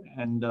tissue.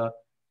 And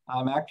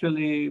I'm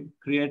actually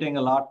creating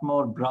a lot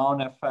more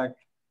brown effect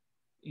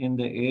in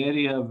the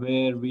area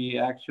where we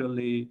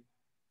actually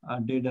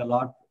did a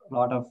lot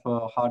of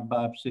hot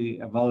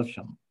biopsy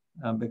avulsion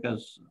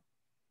because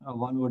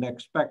one would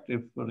expect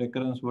if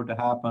recurrence would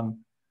happen,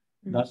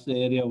 that's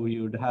the area where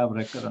you would have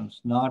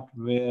recurrence, not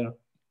where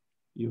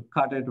you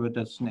cut it with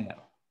a snare.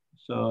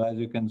 So as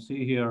you can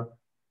see here,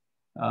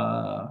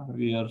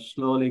 we are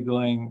slowly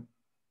going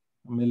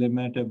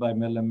millimeter by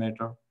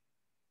millimeter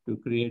to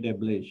create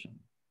ablation.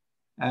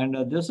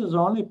 And this is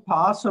only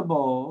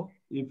possible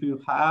if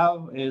you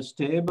have a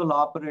stable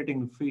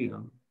operating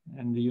field.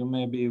 And you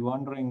may be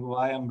wondering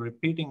why I'm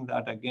repeating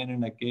that again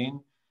and again,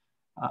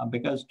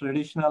 because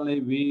traditionally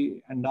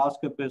we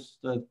endoscopists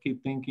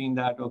keep thinking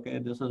that, okay,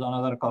 this is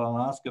another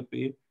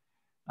colonoscopy.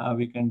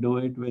 We can do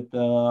it with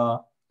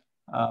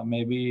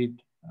maybe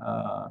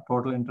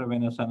total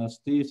intravenous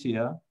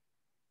anesthesia.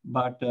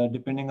 But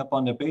depending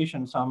upon the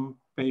patient, some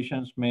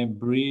patients may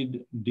breathe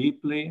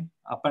deeply,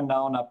 up and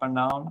down,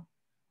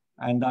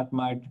 and that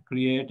might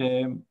create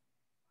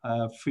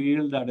a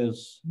field that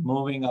is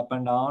moving up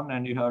and down,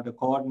 and you have to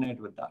coordinate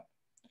with that.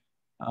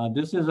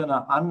 This is an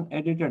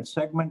unedited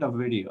segment of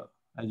video.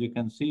 As you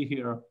can see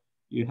here,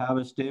 you have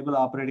a stable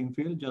operating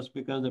field just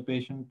because the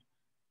patient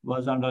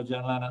was under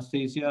general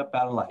anesthesia,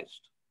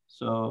 paralyzed.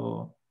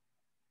 So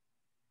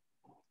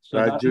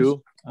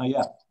Raju,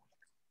 yeah.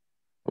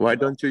 Why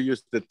don't you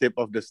use the tip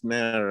of the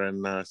snare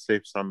and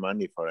save some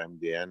money for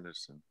MD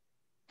Anderson?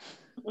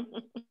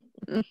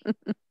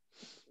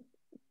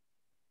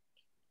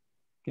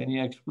 Can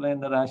you explain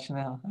the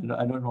rationale?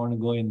 I don't want to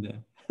go in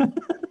there.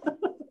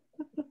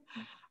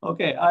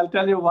 Okay, I'll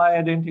tell you why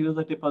I didn't use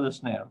the tip of the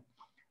snare.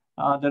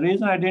 The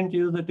reason I didn't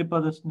use the tip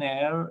of the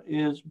snare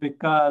is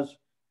because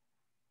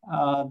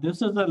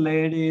this is a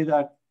lady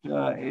that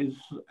is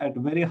at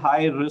very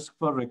high risk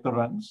for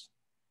recurrence.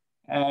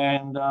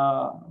 And,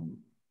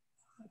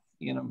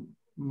 you know,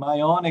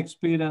 my own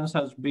experience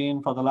has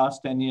been for the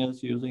last 10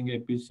 years using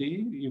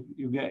APC.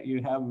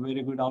 You have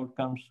very good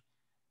outcomes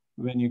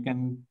when you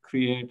can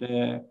create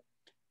a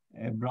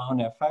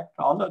Brown effect.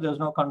 Although there's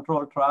no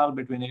controlled trial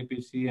between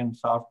APC and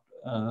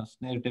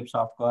snare tip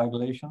soft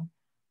coagulation,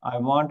 I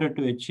wanted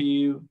to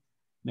achieve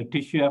the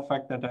tissue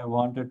effect that I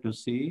wanted to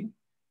see.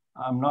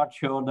 I'm not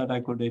sure that I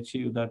could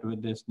achieve that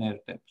with this snare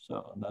tip.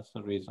 So that's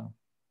the reason,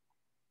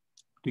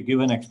 to give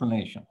an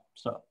explanation.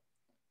 So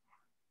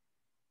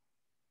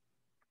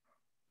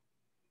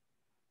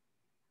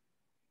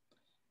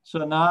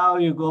now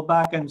you go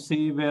back and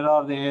see where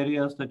are the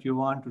areas that you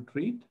want to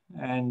treat,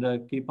 and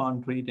keep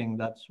on treating.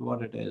 That's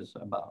what it is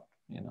about,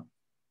 you know.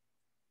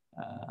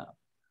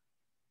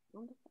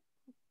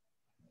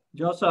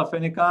 Joseph,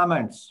 any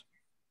comments?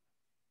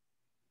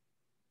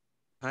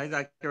 Hi,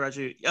 Dr.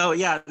 Raju. Oh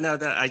yeah, no,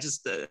 that I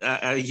just,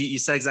 you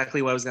said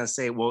exactly what I was gonna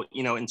say. Well,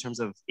 you know, in terms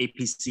of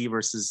APC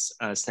versus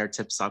snare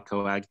tip soft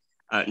coag,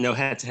 no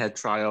head-to-head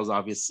trials,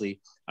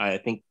 obviously. I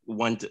think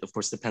one, of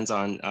course, depends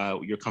on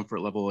your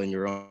comfort level in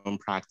your own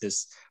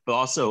practice, but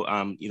also,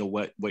 you know,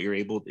 what you're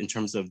able, in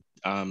terms of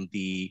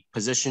the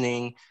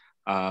positioning,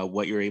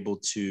 what you're able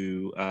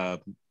to,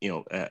 you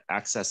know,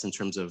 access in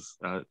terms of,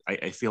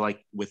 I feel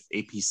like with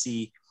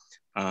APC,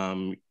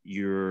 I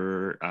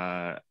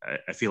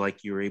feel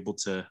like you're able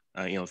to,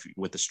 you know,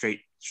 with the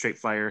straight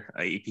fire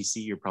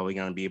APC, you're probably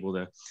going to be able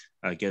to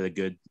get a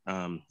good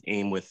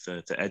aim with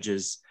the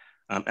edges.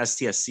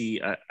 STSC,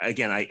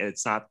 again,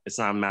 it's not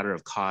a matter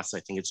of cost. I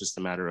think it's just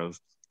a matter of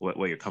what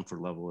your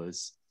comfort level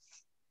is.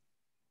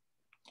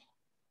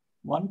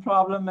 One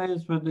problem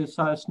is with this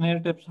snare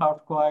tip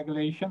soft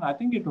coagulation. I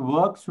think it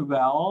works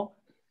well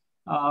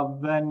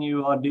when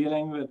you are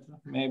dealing with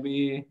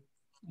maybe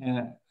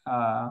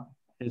a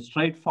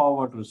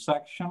straightforward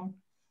resection,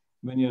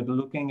 when you're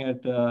looking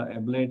at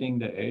ablating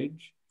the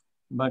edge.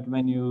 But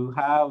when you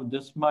have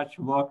this much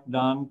work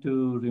done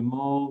to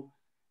remove,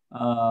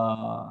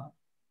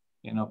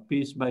 you know,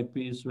 piece by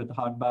piece with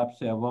hot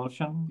biopsy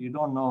avulsion, you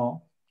don't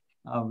know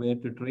where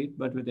to treat,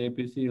 but with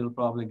APC, you'll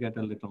probably get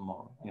a little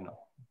more, you know.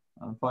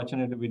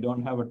 Unfortunately, we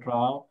don't have a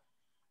trial,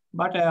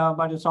 but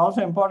it's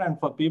also important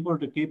for people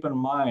to keep in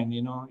mind,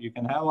 you know, you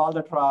can have all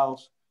the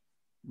trials,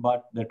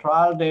 but the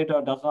trial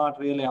data does not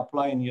really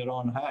apply in your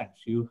own hands.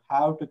 You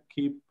have to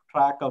keep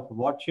track of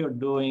what you're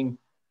doing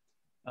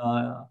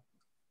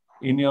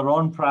in your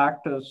own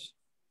practice,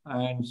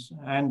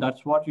 and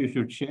that's what you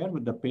should share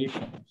with the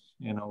patients.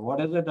 You know, what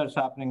is it that's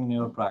happening in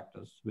your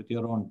practice with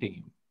your own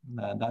team?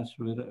 That's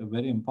very,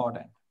 very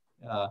important.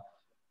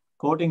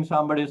 Quoting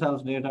somebody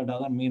else's data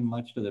doesn't mean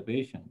much to the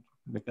patient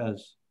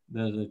because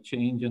there's a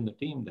change in the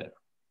team there.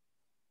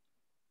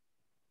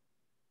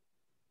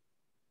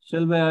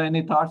 Silvia,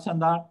 any thoughts on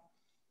that?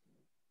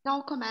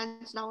 No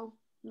comments, no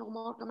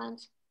more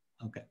comments.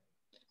 Okay.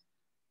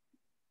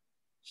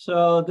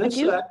 So this,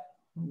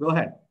 go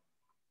ahead.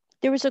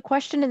 There was a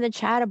question in the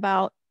chat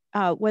about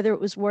whether it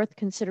was worth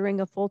considering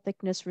a full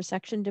thickness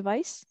resection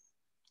device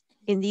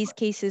in these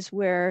cases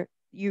where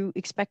you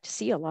expect to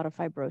see a lot of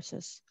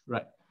fibrosis.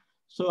 Right.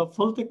 So a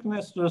full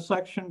thickness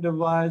resection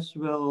device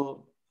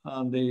will,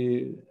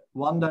 the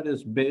one that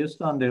is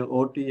based on the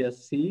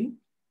OTSC,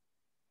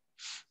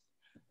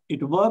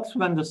 it works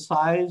when the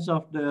size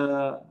of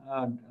the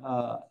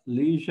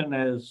lesion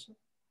is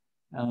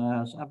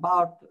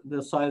about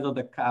the size of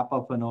the cap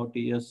of an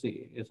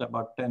OTSC. It's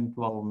about 10,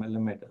 12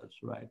 millimeters,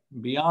 right?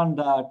 Beyond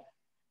that,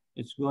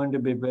 it's going to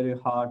be very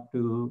hard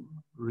to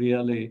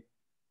really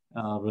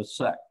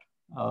resect.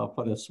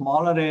 For a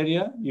smaller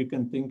area, you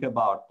can think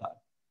about that.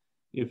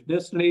 If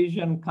this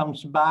lesion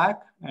comes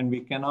back and we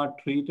cannot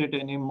treat it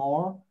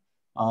anymore,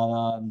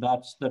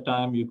 that's the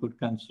time you could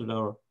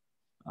consider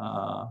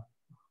a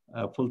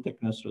full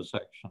thickness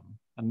resection,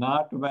 and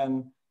not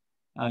when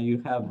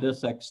you have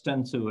this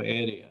extensive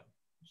area.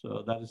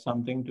 So that is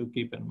something to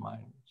keep in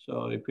mind.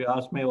 So if you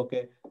ask me,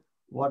 okay,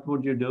 what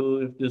would you do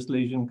if this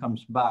lesion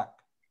comes back?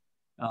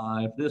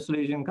 If this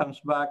lesion comes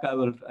back, I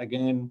will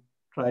again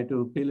try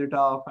to peel it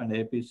off and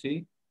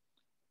APC.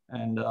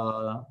 And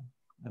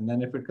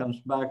then if it comes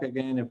back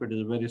again, if it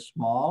is very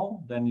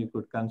small, then you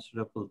could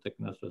consider full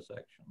thickness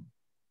resection.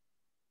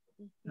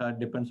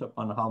 Depends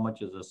upon how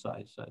much is the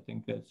size. I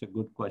think it's a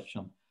good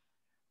question.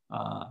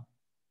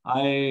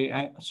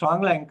 I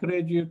strongly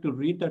encourage you to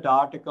read that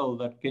article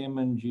that came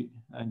in GI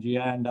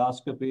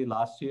Endoscopy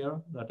last year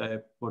that I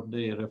put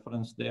the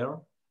reference there.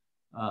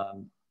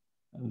 And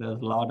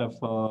there's a lot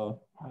of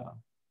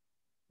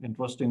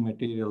interesting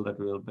material that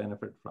we'll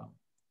benefit from.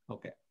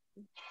 Okay.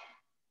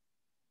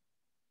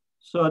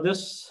 So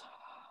this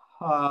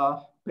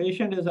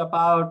patient is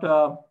about,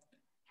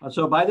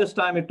 so by this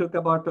time it took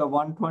about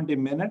 120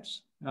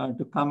 minutes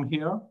to come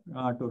here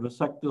to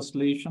resect this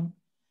lesion.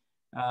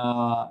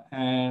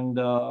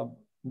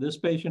 This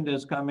patient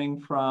is coming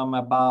from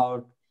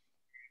about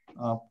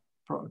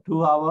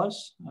 2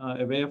 hours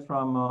away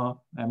from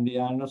MD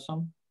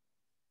Anderson.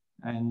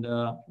 And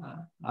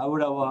I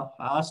would have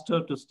asked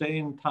her to stay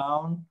in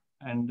town.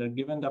 And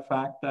given the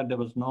fact that there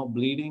was no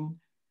bleeding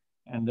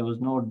and there was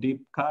no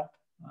deep cut,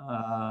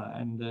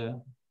 and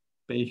the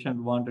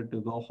patient wanted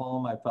to go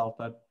home, I felt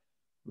that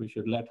we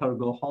should let her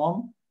go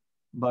home,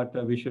 but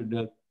we should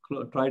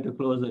try to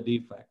close the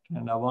defect.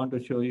 And I want to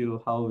show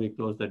you how we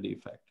close the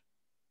defect.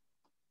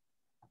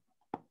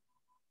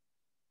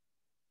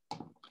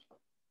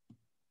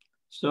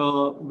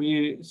 So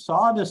we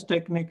saw this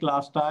technique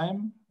last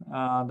time,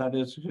 that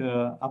is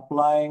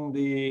applying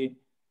the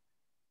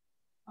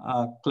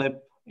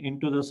clip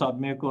into the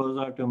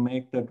submucosa to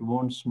make that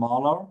wound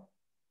smaller.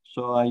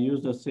 So I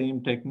used the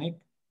same technique,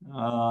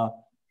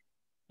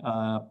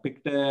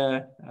 picked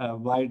a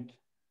wide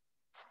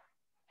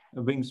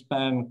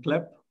wingspan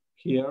clip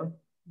here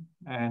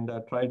and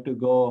tried to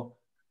go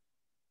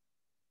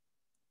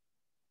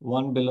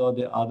one below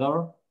the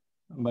other,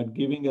 but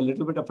giving a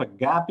little bit of a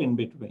gap in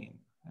between.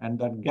 And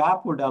that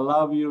gap would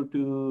allow you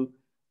to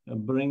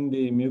bring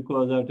the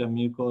mucosa to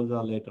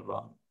mucosa later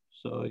on.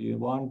 So you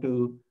want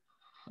to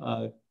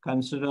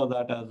consider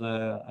that as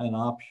an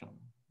option,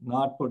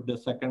 not put the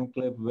second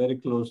clip very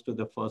close to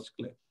the first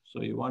clip.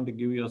 So you want to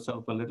give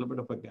yourself a little bit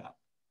of a gap.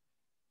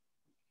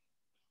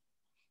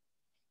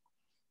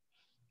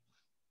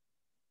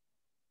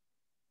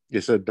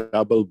 It's a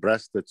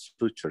double-breasted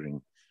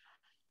suturing.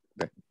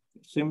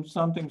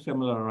 Something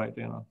similar, right?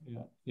 You know,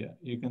 yeah,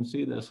 you can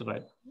see this,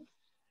 right?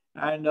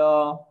 And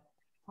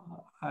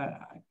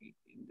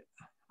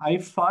I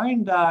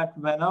find that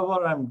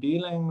whenever I'm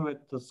dealing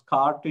with the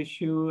scar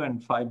tissue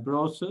and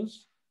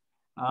fibrosis,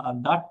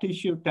 that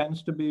tissue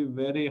tends to be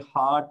very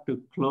hard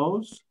to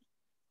close.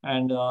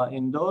 And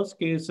in those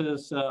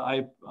cases,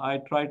 I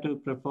try to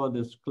prefer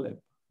this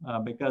clip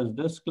because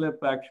this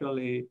clip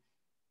actually,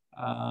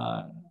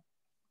 I've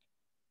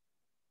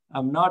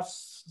not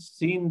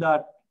seen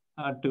that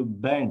to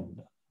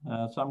bend.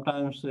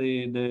 Sometimes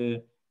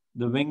the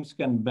wings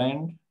can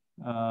bend,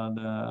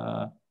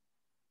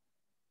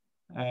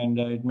 and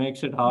it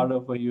makes it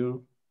harder for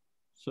you.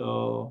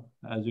 So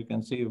as you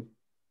can see,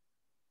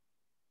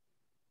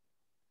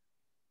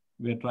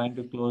 we're trying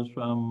to close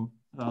from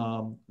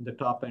the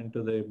top end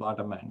to the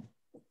bottom end.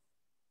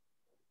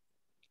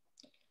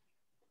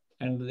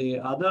 And the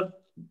other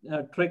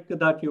trick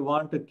that you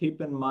want to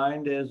keep in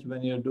mind is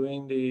when you're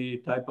doing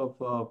the type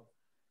of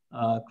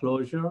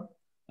closure,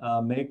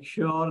 make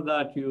sure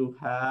that you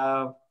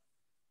have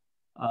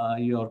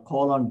your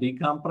colon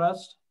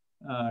decompressed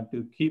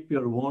to keep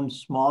your wound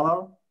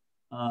smaller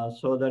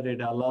so that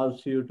it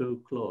allows you to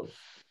close.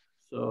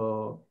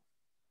 So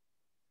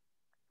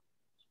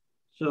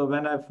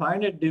when I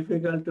find it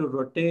difficult to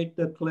rotate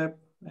the clip,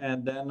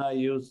 and then I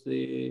use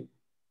the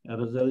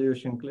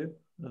resolution clip.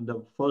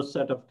 The first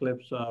set of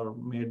clips are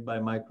made by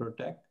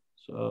Microtech,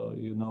 so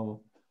you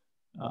know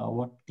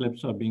what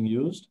clips are being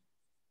used.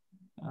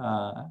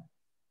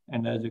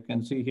 And as you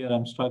can see here,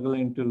 I'm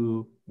struggling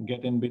to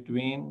get in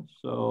between.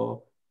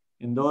 So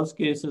in those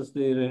cases,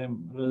 the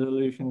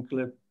resolution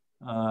clip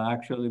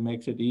actually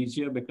makes it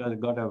easier because it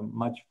got a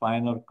much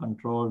finer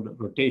controlled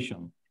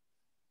rotation.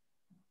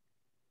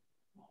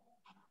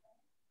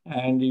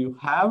 And you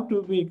have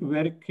to be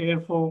very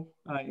careful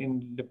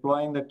in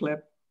deploying the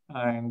clip.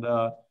 And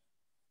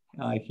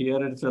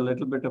here it's a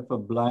little bit of a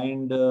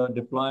blind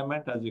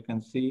deployment, as you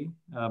can see,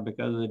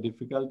 because of the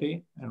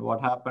difficulty. And what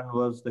happened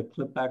was the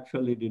clip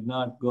actually did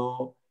not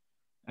go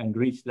and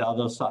reach the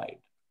other side.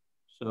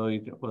 So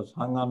it was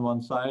hung on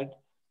one side.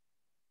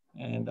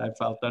 And I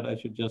felt that I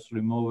should just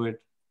remove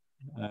it.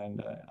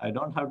 And I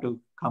don't have to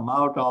come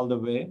out all the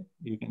way.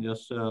 You can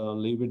just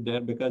leave it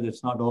there because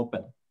it's not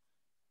open.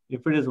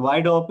 If it is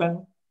wide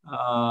open,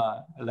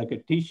 like a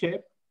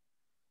T-shape,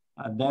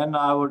 then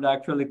I would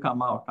actually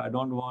come out. I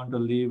don't want to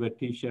leave a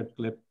T-shaped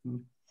clip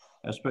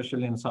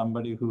especially in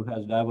somebody who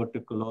has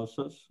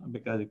diverticulosis,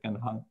 because it can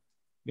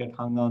get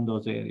hung on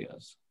those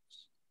areas.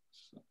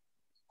 So.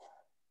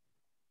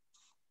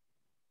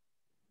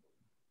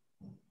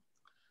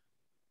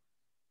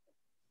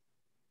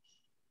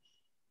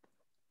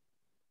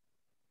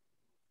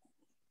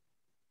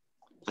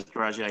 Dr.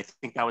 Raji, I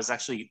think that was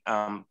actually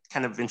kind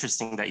of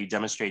interesting that you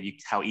demonstrated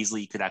how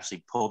easily you could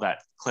actually pull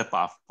that clip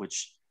off,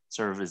 which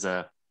sort of is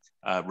a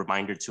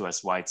reminder to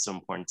us why it's so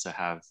important to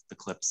have the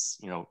clips,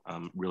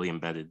 really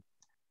embedded.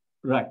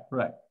 Right,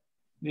 right.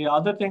 The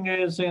other thing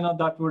is,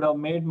 that would have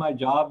made my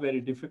job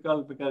very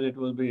difficult because it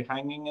will be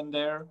hanging in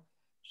there.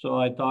 So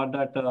I thought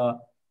that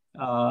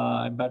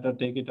I better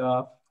take it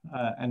off.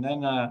 And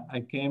then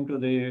I came to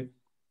the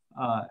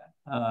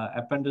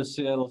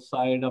appendiceal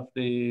side of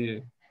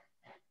the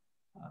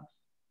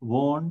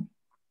wound,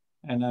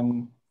 and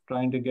I'm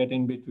trying to get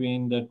in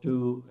between the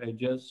two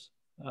edges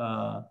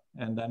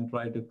and then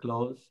try to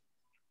close.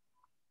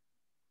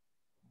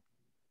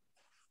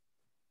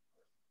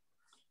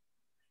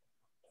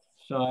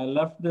 So I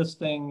left this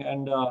thing,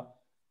 and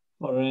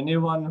for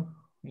anyone,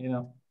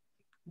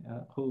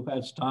 who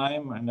has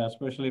time, and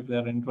especially if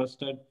they're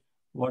interested,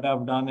 what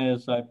I've done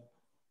is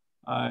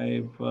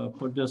I've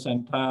put this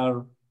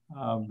entire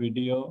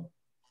video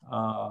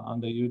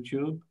on the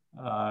YouTube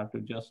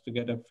to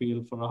get a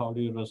feel for how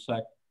do you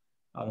resect,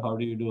 or how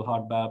do you do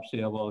hot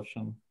biopsy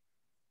avulsion,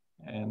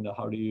 and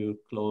how do you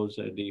close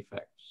a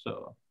defect.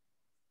 So.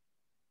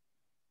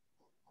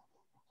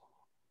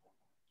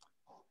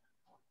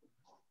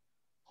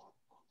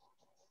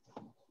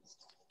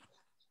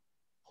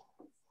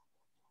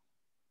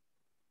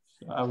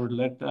 I would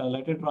let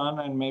it run,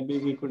 and maybe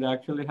we could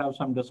actually have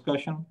some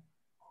discussion.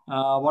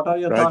 What are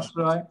your thoughts,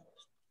 Roy?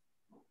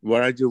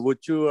 Raju,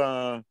 would you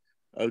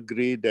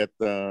agree that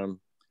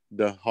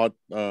the hot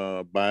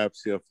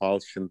biopsy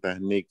avulsion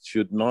technique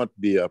should not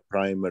be a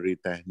primary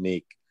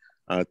technique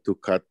to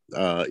cut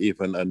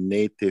even a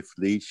native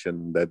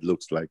lesion that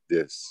looks like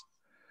this?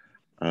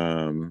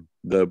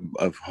 The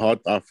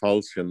hot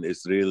avulsion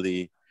is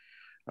really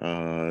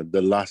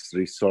the last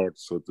resort,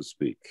 so to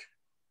speak.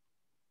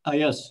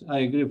 Yes, I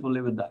agree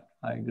fully with that.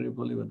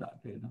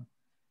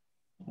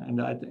 And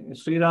I think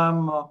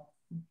Sriram,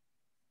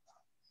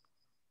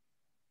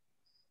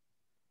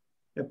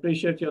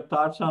 appreciate your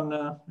thoughts on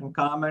and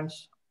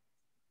comments.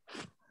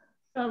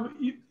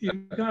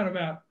 You've got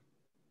about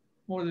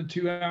more than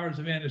 2 hours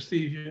of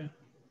anesthesia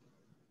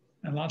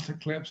and lots of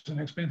clips and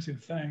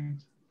expensive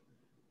things.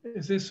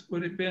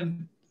 Would it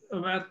been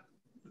about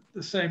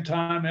the same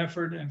time,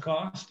 effort, and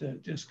cost to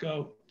just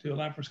go to a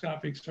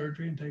laparoscopic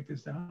surgery and take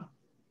this down?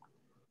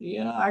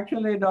 Yeah,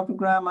 actually, Dr.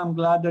 Graham, I'm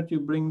glad that you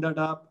bring that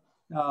up.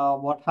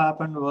 What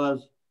happened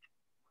was,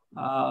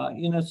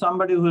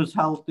 somebody who's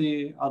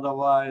healthy,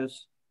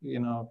 otherwise,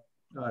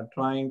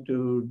 trying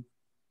to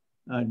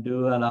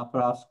do a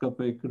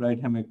laparoscopic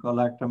right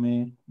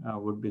hemicolectomy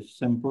would be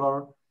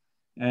simpler.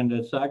 And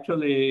it's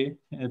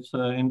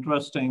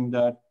interesting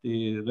that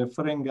the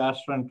referring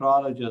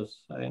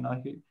gastroenterologist,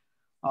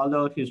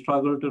 although he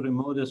struggled to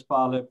remove this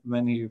polyp,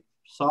 when he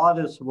saw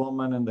this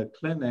woman in the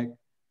clinic,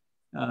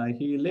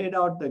 he laid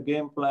out the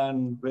game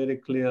plan very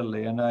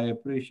clearly, and I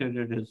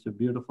appreciated his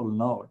beautiful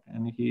note.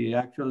 And he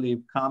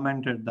actually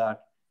commented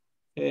that,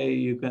 hey,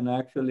 you can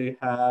actually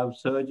have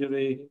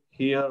surgery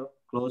here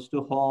close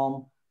to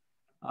home.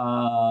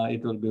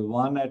 It will be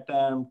one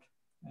attempt,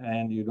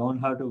 and you don't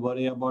have to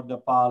worry about the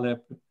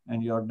polyp,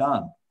 and you're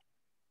done.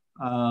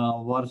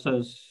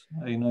 Versus,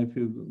 if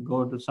you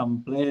go to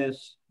some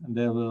place,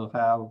 they will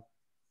have,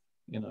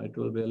 it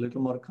will be a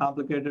little more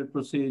complicated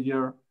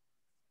procedure.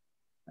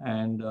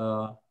 And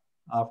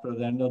after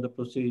the end of the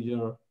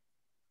procedure,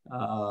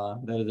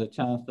 there is a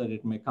chance that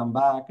it may come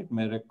back. It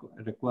may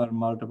require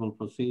multiple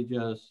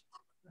procedures.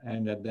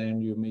 And at the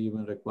end, you may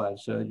even require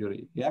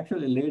surgery. He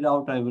actually laid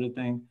out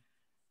everything.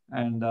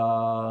 And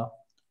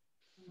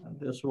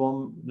this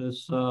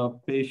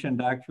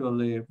patient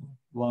actually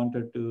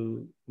wanted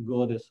to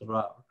go this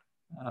route.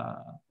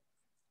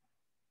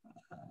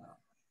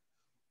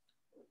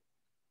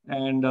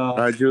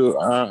 Raju,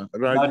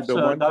 the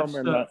one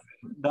comment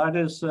that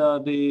is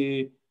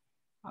the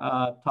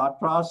thought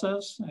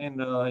process, and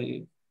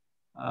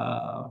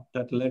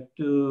that led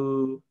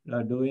to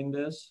doing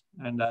this.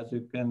 And as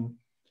you can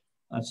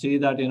see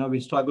that, we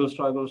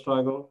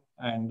struggle.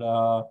 And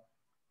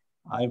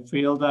I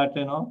feel that,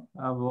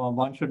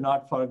 one should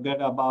not forget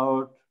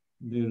about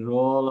the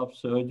role of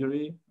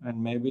surgery,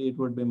 and maybe it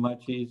would be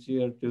much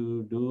easier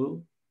to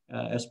do,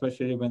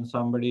 especially when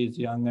somebody is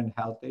young and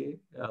healthy,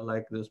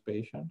 like this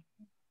patient.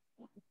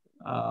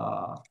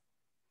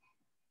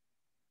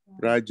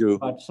 Raju.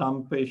 But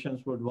some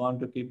patients would want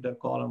to keep their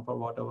colon for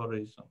whatever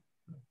reason.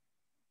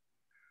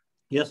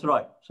 Yes,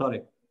 Roy,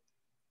 sorry.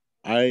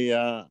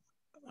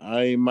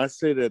 I must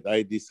say that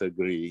I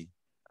disagree.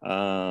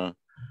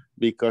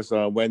 Because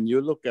when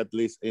you look at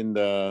least in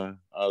the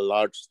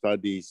large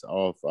studies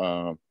of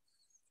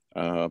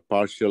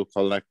partial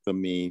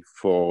colectomy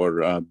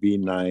for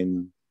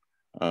benign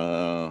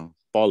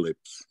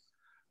polyps,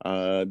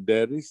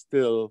 there is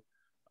still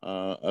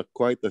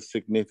quite a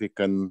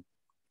significant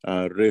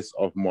risk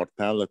of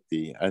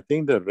mortality. I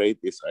think the rate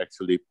is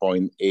actually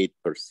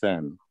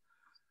 0.8%.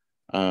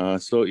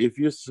 So if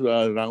you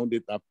round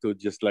it up to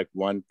just like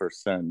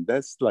 1%,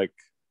 that's like,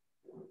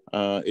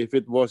 if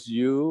it was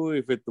you,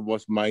 if it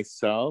was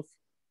myself,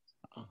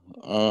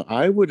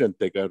 I wouldn't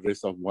take a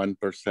risk of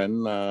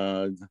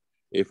 1%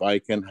 if I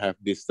can have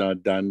this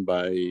done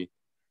by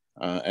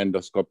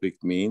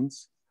endoscopic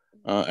means.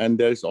 And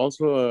there's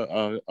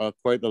also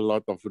quite a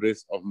lot of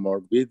risk of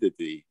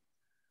morbidity.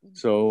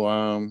 So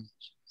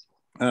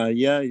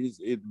yeah,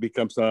 it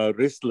becomes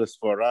riskless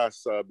for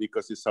us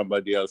because if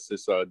somebody else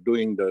is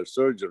doing the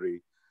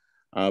surgery.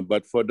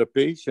 But for the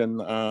patient,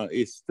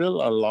 it's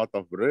still a lot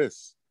of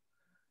risk.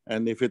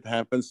 And if it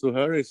happens to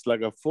her, it's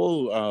like a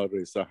full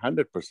risk,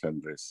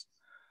 100% risk.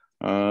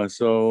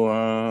 So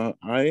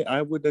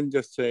I wouldn't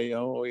just say,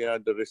 oh yeah,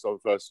 the risk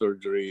of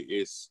surgery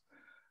is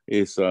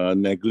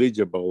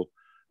negligible.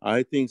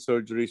 I think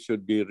surgery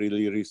should be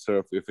really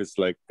reserved if it's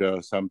like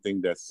something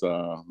that's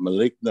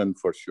malignant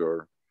for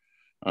sure,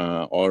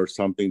 or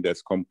something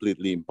that's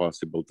completely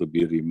impossible to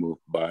be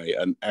removed by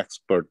an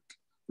expert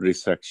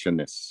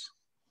resectionist.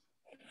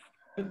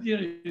 You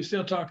know, you're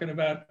still talking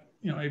about,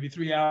 you know, maybe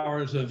 3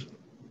 hours of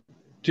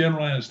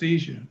general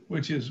anesthesia,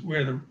 which is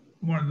where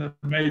one of the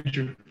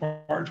major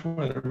parts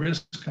where the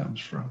risk comes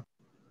from.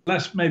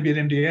 That's maybe at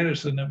MD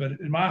Anderson, but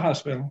in my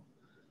hospital,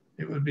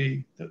 it would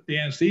be the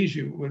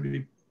anesthesia would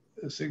be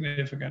a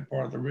significant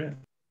part of the risk.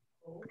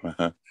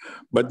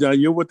 But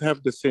you would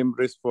have the same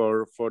risk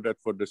for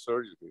the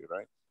surgery,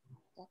 right?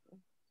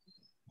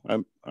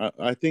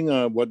 I think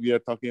what we are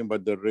talking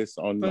about the risk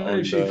on. But on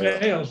if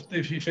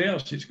she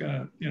fails, she's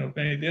gonna, you know,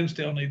 then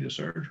still need the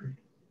surgery.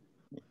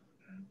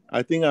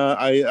 I think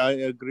I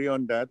agree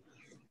on that.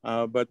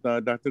 But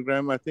Dr.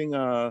 Graham, I think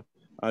the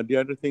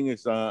other thing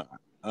is the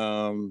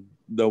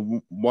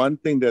one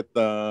thing that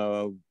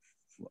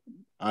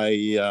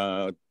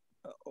I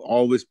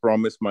always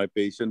promise my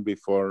patient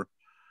before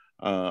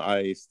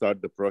I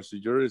start the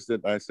procedure is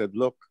that I said,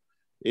 look,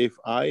 if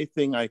I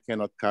think I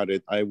cannot cut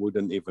it, I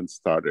wouldn't even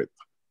start it.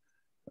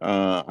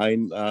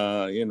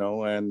 You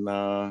know, and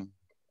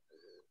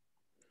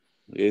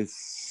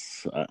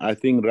I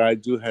think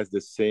Raju has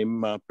the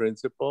same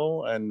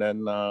principle, and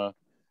then I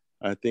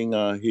think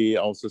he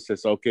also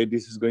says, okay,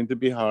 this is going to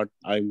be hard.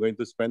 I'm going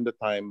to spend the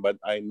time, but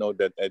I know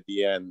that at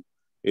the end,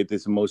 it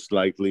is more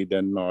likely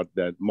than not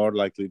that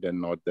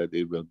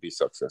it will be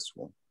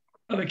successful.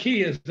 Well, the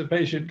key is the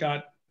patient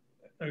got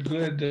a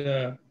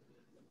good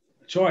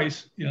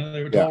choice. You know,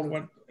 they were told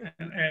what,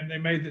 and they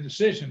made the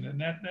decision,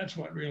 and that's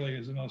what really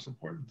is the most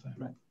important thing.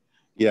 Right.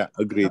 Yeah,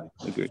 agreed.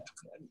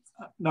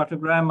 Dr.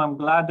 Graham, I'm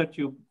glad that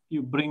you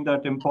bring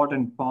that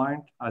important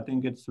point. I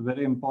think it's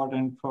very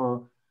important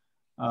for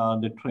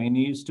the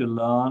trainees to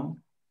learn,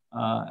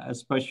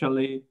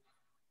 especially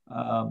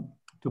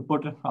to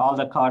put all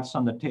the cards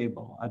on the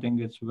table. I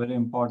think it's very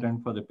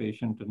important for the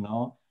patient to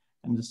know.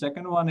 And the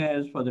second one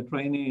is for the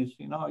trainees,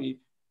 you know,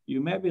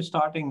 you may be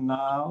starting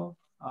now,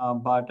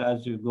 but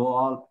as you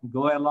go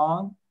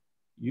along,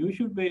 you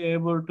should be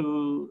able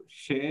to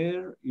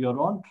share your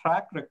own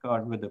track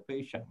record with the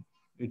patient.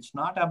 It's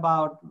not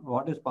about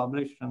what is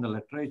published in the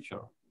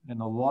literature, you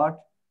know,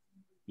 what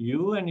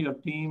you and your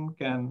team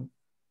can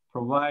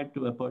provide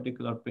to a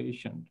particular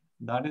patient.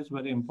 That is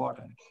very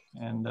important.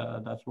 And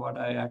that's what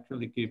I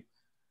actually keep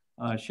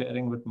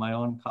sharing with my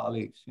own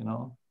colleagues, you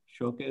know,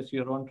 showcase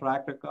your own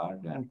track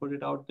record and put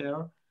it out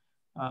there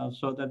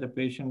so that the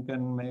patient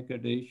can make a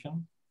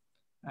decision.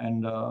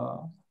 And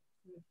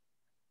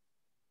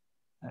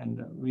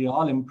we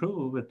all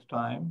improve with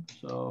time.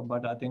 So,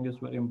 but I think it's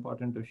very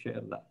important to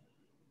share that.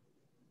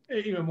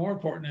 Even more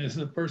important is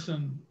the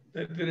person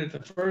that did it the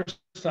first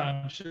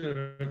time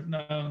should have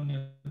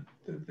known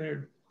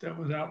that that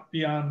was out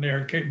beyond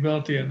their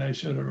capability, and they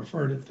should have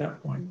referred at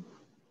that point.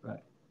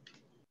 Right.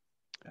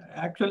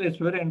 Actually, it's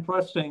very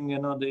interesting. You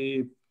know,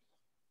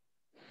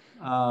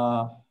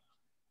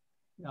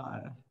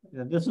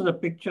 this is a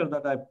picture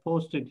that I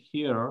posted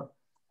here,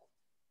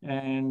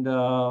 and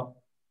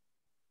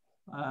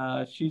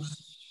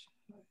she's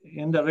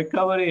in the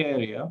recovery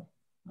area.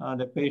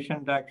 The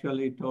patient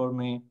actually told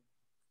me,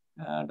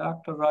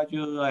 Dr.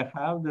 Raju, I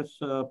have this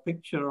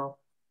picture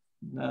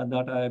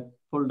that I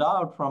pulled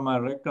out from my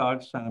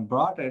records and I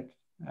brought it.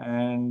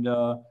 And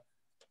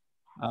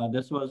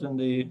this was in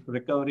the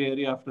recovery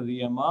area after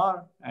the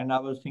MR. And I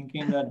was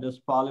thinking that this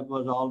polyp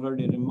was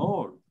already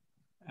removed.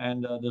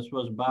 And this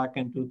was back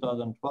in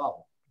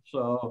 2012.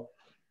 So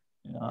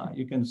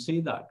you can see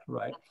that,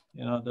 right?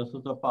 You know, this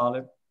is a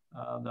polyp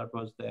that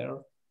was there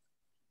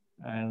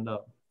and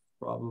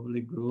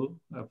probably grew.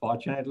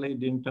 Fortunately, it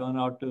didn't turn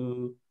out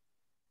to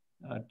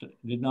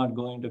did not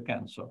go into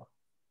cancer.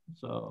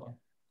 So,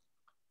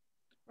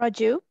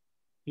 Raju?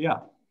 Yeah.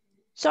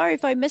 Sorry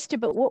if I missed it,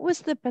 but what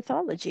was the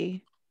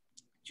pathology?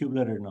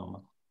 Tubular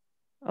adenoma.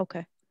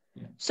 Okay.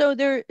 Yeah. So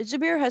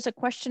Zubir has a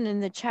question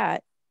in the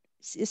chat,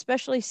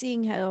 especially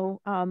seeing how,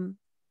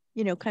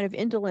 you know, kind of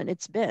indolent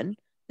it's been,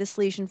 this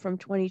lesion from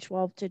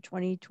 2012 to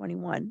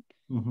 2021.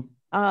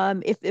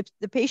 if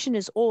the patient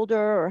is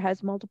older or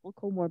has multiple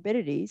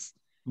comorbidities,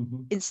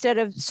 instead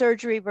of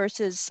surgery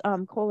versus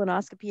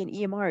colonoscopy and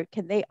EMR,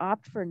 can they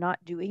opt for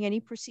not doing any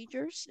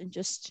procedures and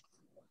just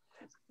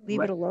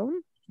leave it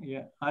alone?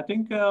 Yeah, I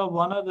think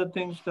one of the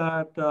things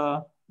that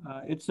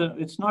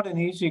it's not an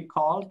easy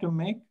call to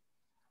make.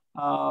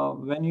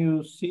 When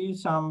you see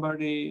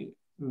somebody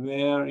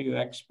where you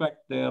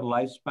expect their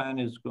lifespan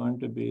is going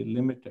to be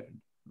limited,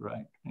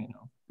 right? You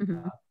know,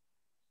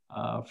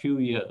 a few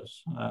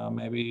years,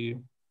 maybe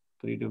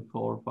 3 to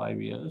 4 or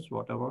 5 years,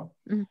 whatever.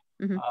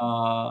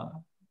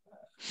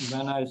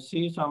 When I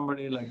see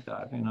somebody like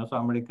that, you know,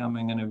 somebody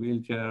coming in a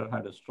wheelchair,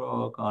 had a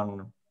stroke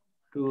on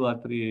 2 or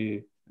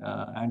 3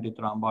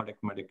 antithrombotic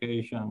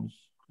medications,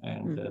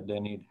 and they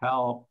need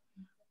help.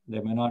 They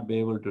may not be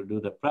able to do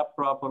the prep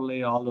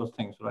properly, all those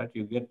things, right?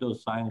 You get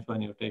those signs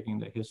when you're taking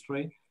the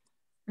history.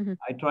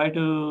 I try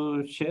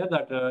to share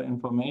that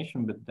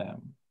information with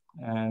them.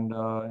 And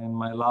in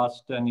my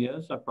last 10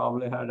 years, I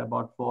probably had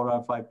about 4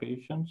 or 5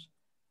 patients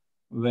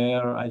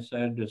where I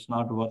said it's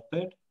not worth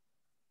it.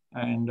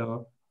 And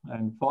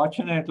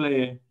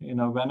fortunately, you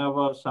know,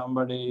 whenever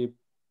somebody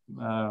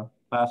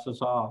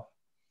passes off,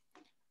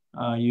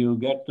 you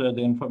get the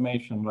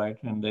information, right?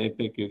 In the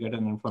EPIC, you get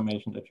an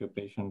information that your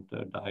patient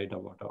died or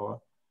whatever.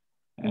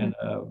 And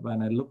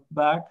when I look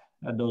back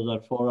at those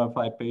are 4 or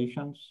 5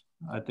 patients,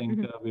 I think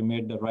we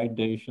made the right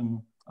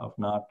decision of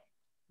not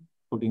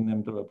putting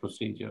them through a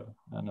procedure,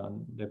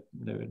 and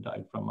they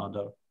died from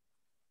other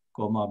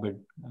comorbid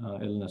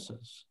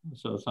illnesses.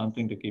 So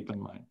something to keep in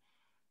mind.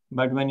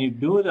 But when you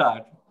do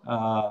that,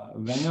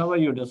 whenever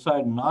you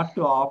decide not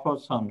to offer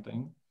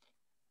something,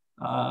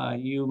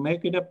 you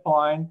make it a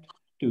point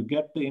to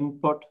get the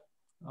input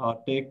or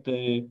take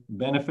the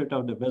benefit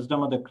of the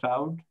wisdom of the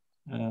crowd.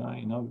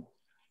 You know,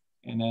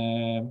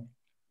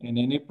 in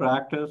any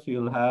practice,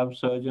 you'll have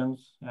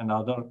surgeons and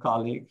other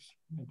colleagues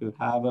to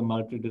have a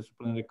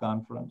multidisciplinary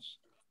conference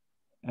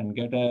and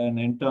get an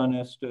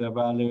internist to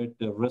evaluate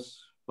the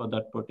risks for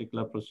that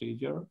particular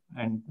procedure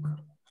and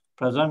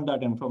present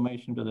that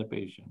information to the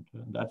patient.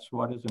 That's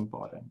what is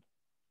important.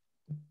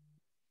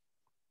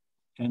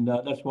 And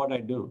that's what I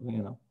do,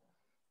 you know.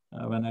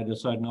 When I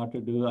decide not to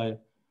do, I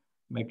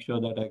make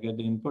sure that I get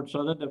the input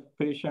so that the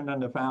patient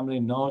and the family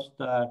knows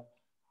that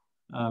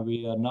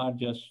we are not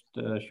just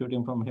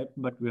shooting from hip,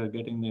 but we are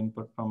getting the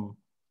input from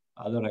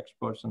other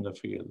experts in the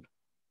field.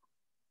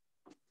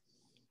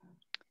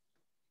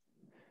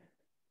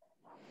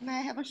 May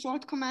I have a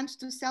short comment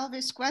to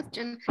Silvia's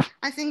question?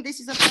 I think this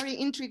is a very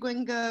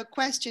intriguing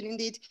question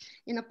indeed.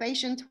 In a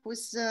patient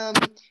who's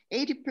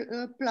 80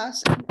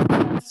 plus and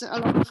has a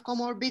lot of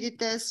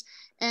comorbidities,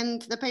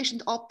 and the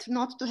patient opts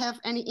not to have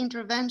any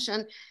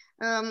intervention.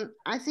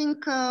 I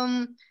think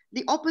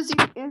the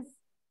opposite is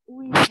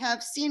we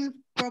have seen,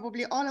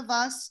 probably all of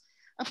us,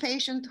 a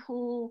patient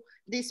who,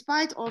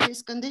 despite all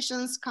these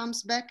conditions,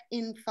 comes back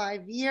in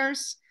 5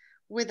 years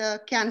with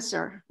a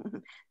cancer.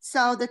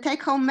 So the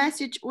take-home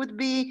message would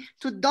be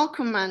to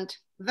document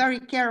very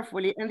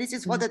carefully, and this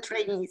is what the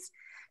training is,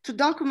 to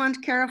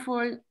document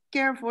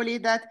carefully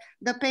that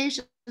the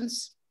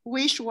patient's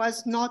wish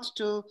was not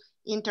to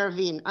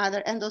intervene,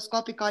 either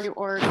endoscopically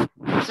or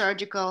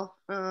surgical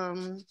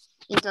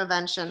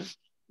intervention.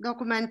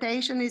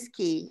 Documentation is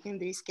key in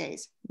this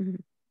case.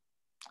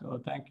 Oh,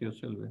 thank you,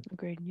 Sylvia.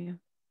 Great, yeah.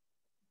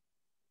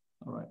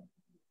 All right.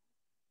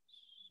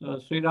 So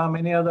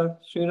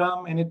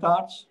Sriram, any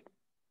thoughts?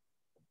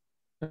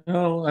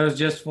 No, I was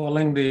just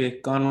following the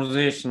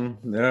conversation.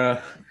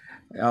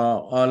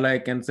 All I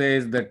can say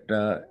is that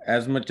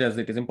as much as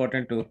it is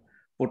important to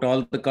put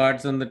all the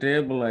cards on the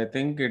table, I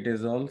think it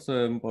is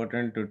also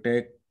important to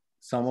take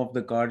some of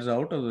the cards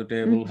out of the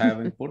table,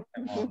 having put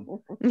them on.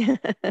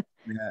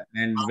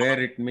 And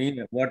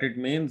what it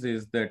means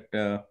is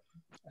that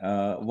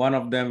one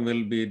of them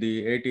will be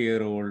the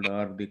 80-year-old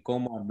or the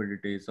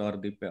comorbidities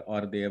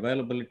or the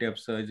availability of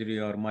surgery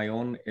or my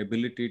own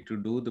ability to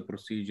do the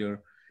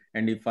procedure.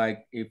 And if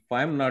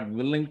I'm not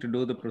willing to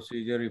do the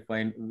procedure,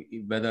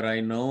 whether I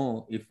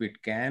know if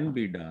it can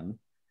be done,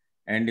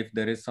 and if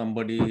there is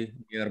somebody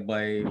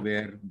nearby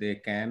where they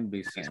can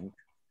be sent,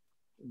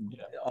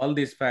 all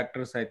these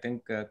factors I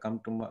think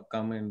come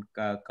in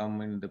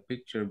the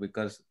picture,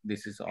 because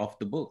this is off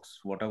the books.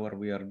 Whatever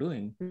we are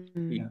doing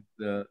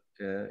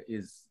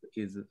is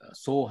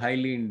so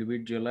highly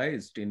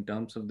individualized in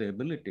terms of the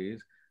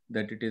abilities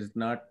that it is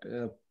not.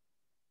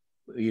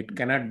 It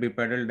cannot be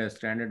peddled as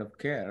standard of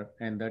care,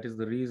 and that is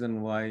the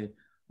reason why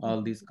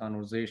all these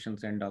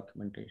conversations and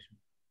documentation.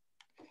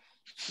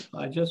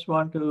 I just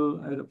want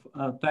to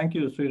thank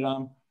you,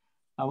 Sriram.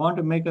 I want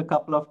to make a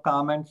couple of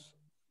comments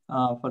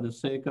for the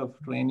sake of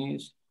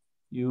trainees.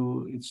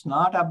 It's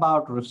not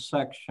about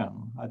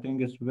resection. I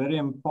think it's very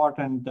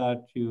important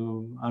that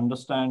you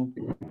understand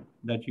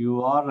that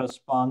you are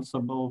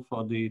responsible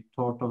for the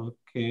total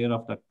care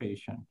of that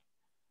patient.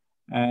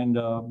 And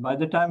by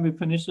the time we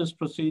finished this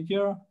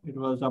procedure, it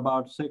was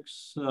about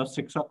 6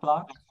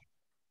 o'clock.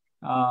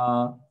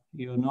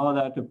 You know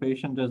that the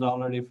patient is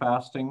already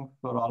fasting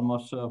for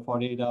almost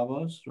 48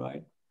 hours,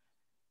 right?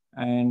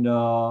 And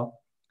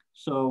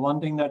So one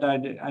thing that I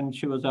did, and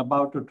she was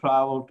about to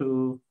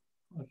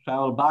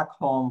travel back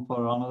home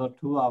for another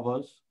 2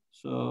 hours.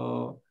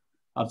 So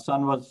our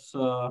son was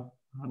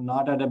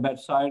not at the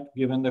bedside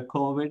given the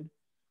COVID.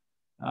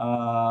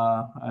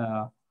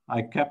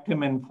 I kept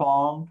him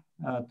informed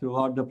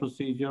throughout the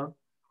procedure.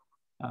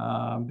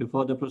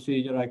 Before the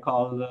procedure, I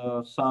called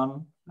the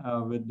son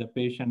with the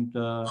patient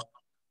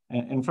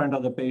in front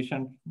of the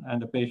patient,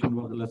 and the patient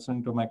was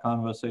listening to my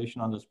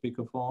conversation on the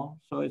speakerphone.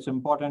 So it's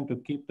important to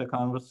keep the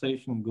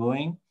conversation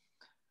going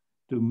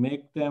to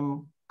make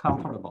them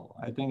comfortable.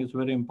 I think it's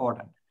very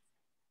important.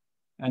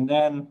 And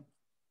then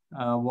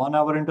 1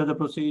 hour into the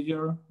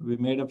procedure, we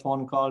made a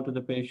phone call to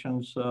the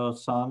patient's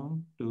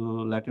son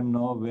to let him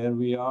know where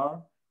we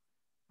are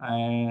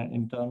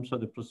in terms of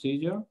the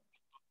procedure.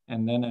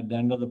 And then at the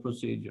end of the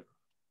procedure.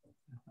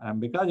 And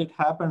because it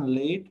happened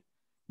late,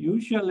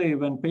 usually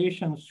when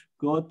patients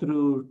go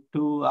through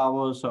 2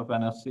 hours of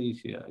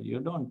anesthesia,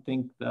 you don't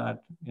think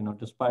that,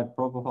 despite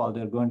propofol,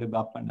 they're going to be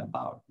up and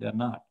about. They're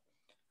not.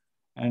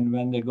 And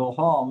when they go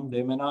home,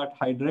 they may not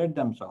hydrate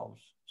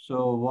themselves.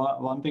 So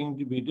one thing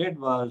we did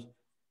was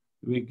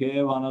we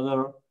gave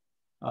another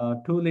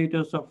 2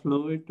 liters of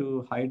fluid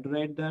to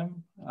hydrate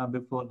them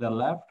before they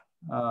left,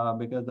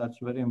 because that's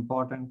very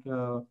important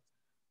to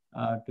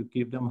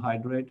keep them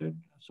hydrated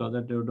so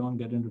that they don't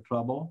get into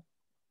trouble.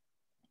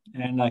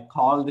 And I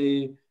called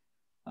the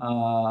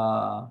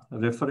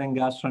referring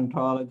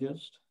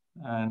gastroenterologist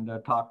and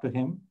talked to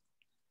him.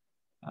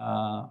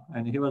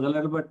 And he was a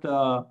little bit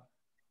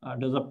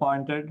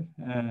disappointed.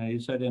 He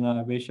said,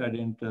 I wish I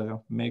didn't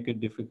make it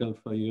difficult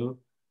for you.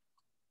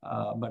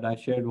 But I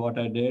shared what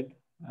I did.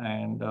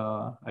 And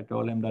I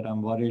told him that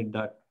I'm worried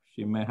that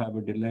she may have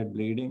a delayed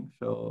bleeding.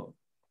 So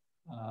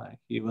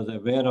he was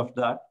aware of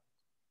that.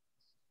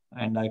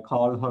 And I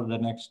called her the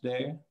next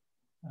day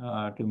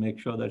to make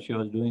sure that she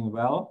was doing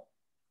well.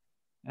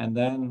 And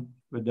then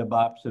with the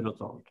biopsy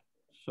result.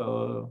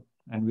 So,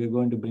 and we're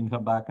going to bring her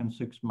back in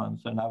 6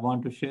 months. And I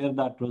want to share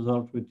that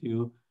result with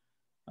you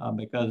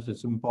because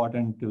it's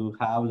important to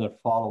have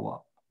that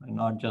follow-up and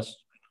not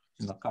just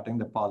cutting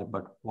the polyp,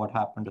 but what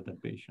happened to the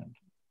patient.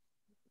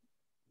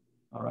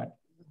 All right.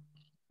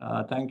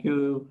 Thank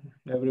you,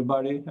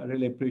 everybody. I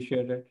really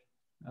appreciate it.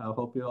 I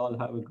hope you all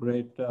have a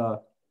great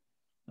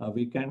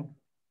weekend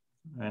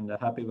and a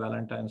happy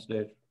Valentine's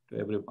Day to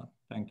everyone.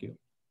 Thank you.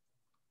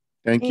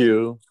 Thank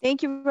you.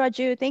 Thank you,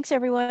 Raju. Thanks,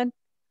 everyone.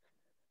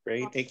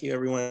 Great. Thank you,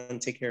 everyone.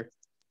 Take care.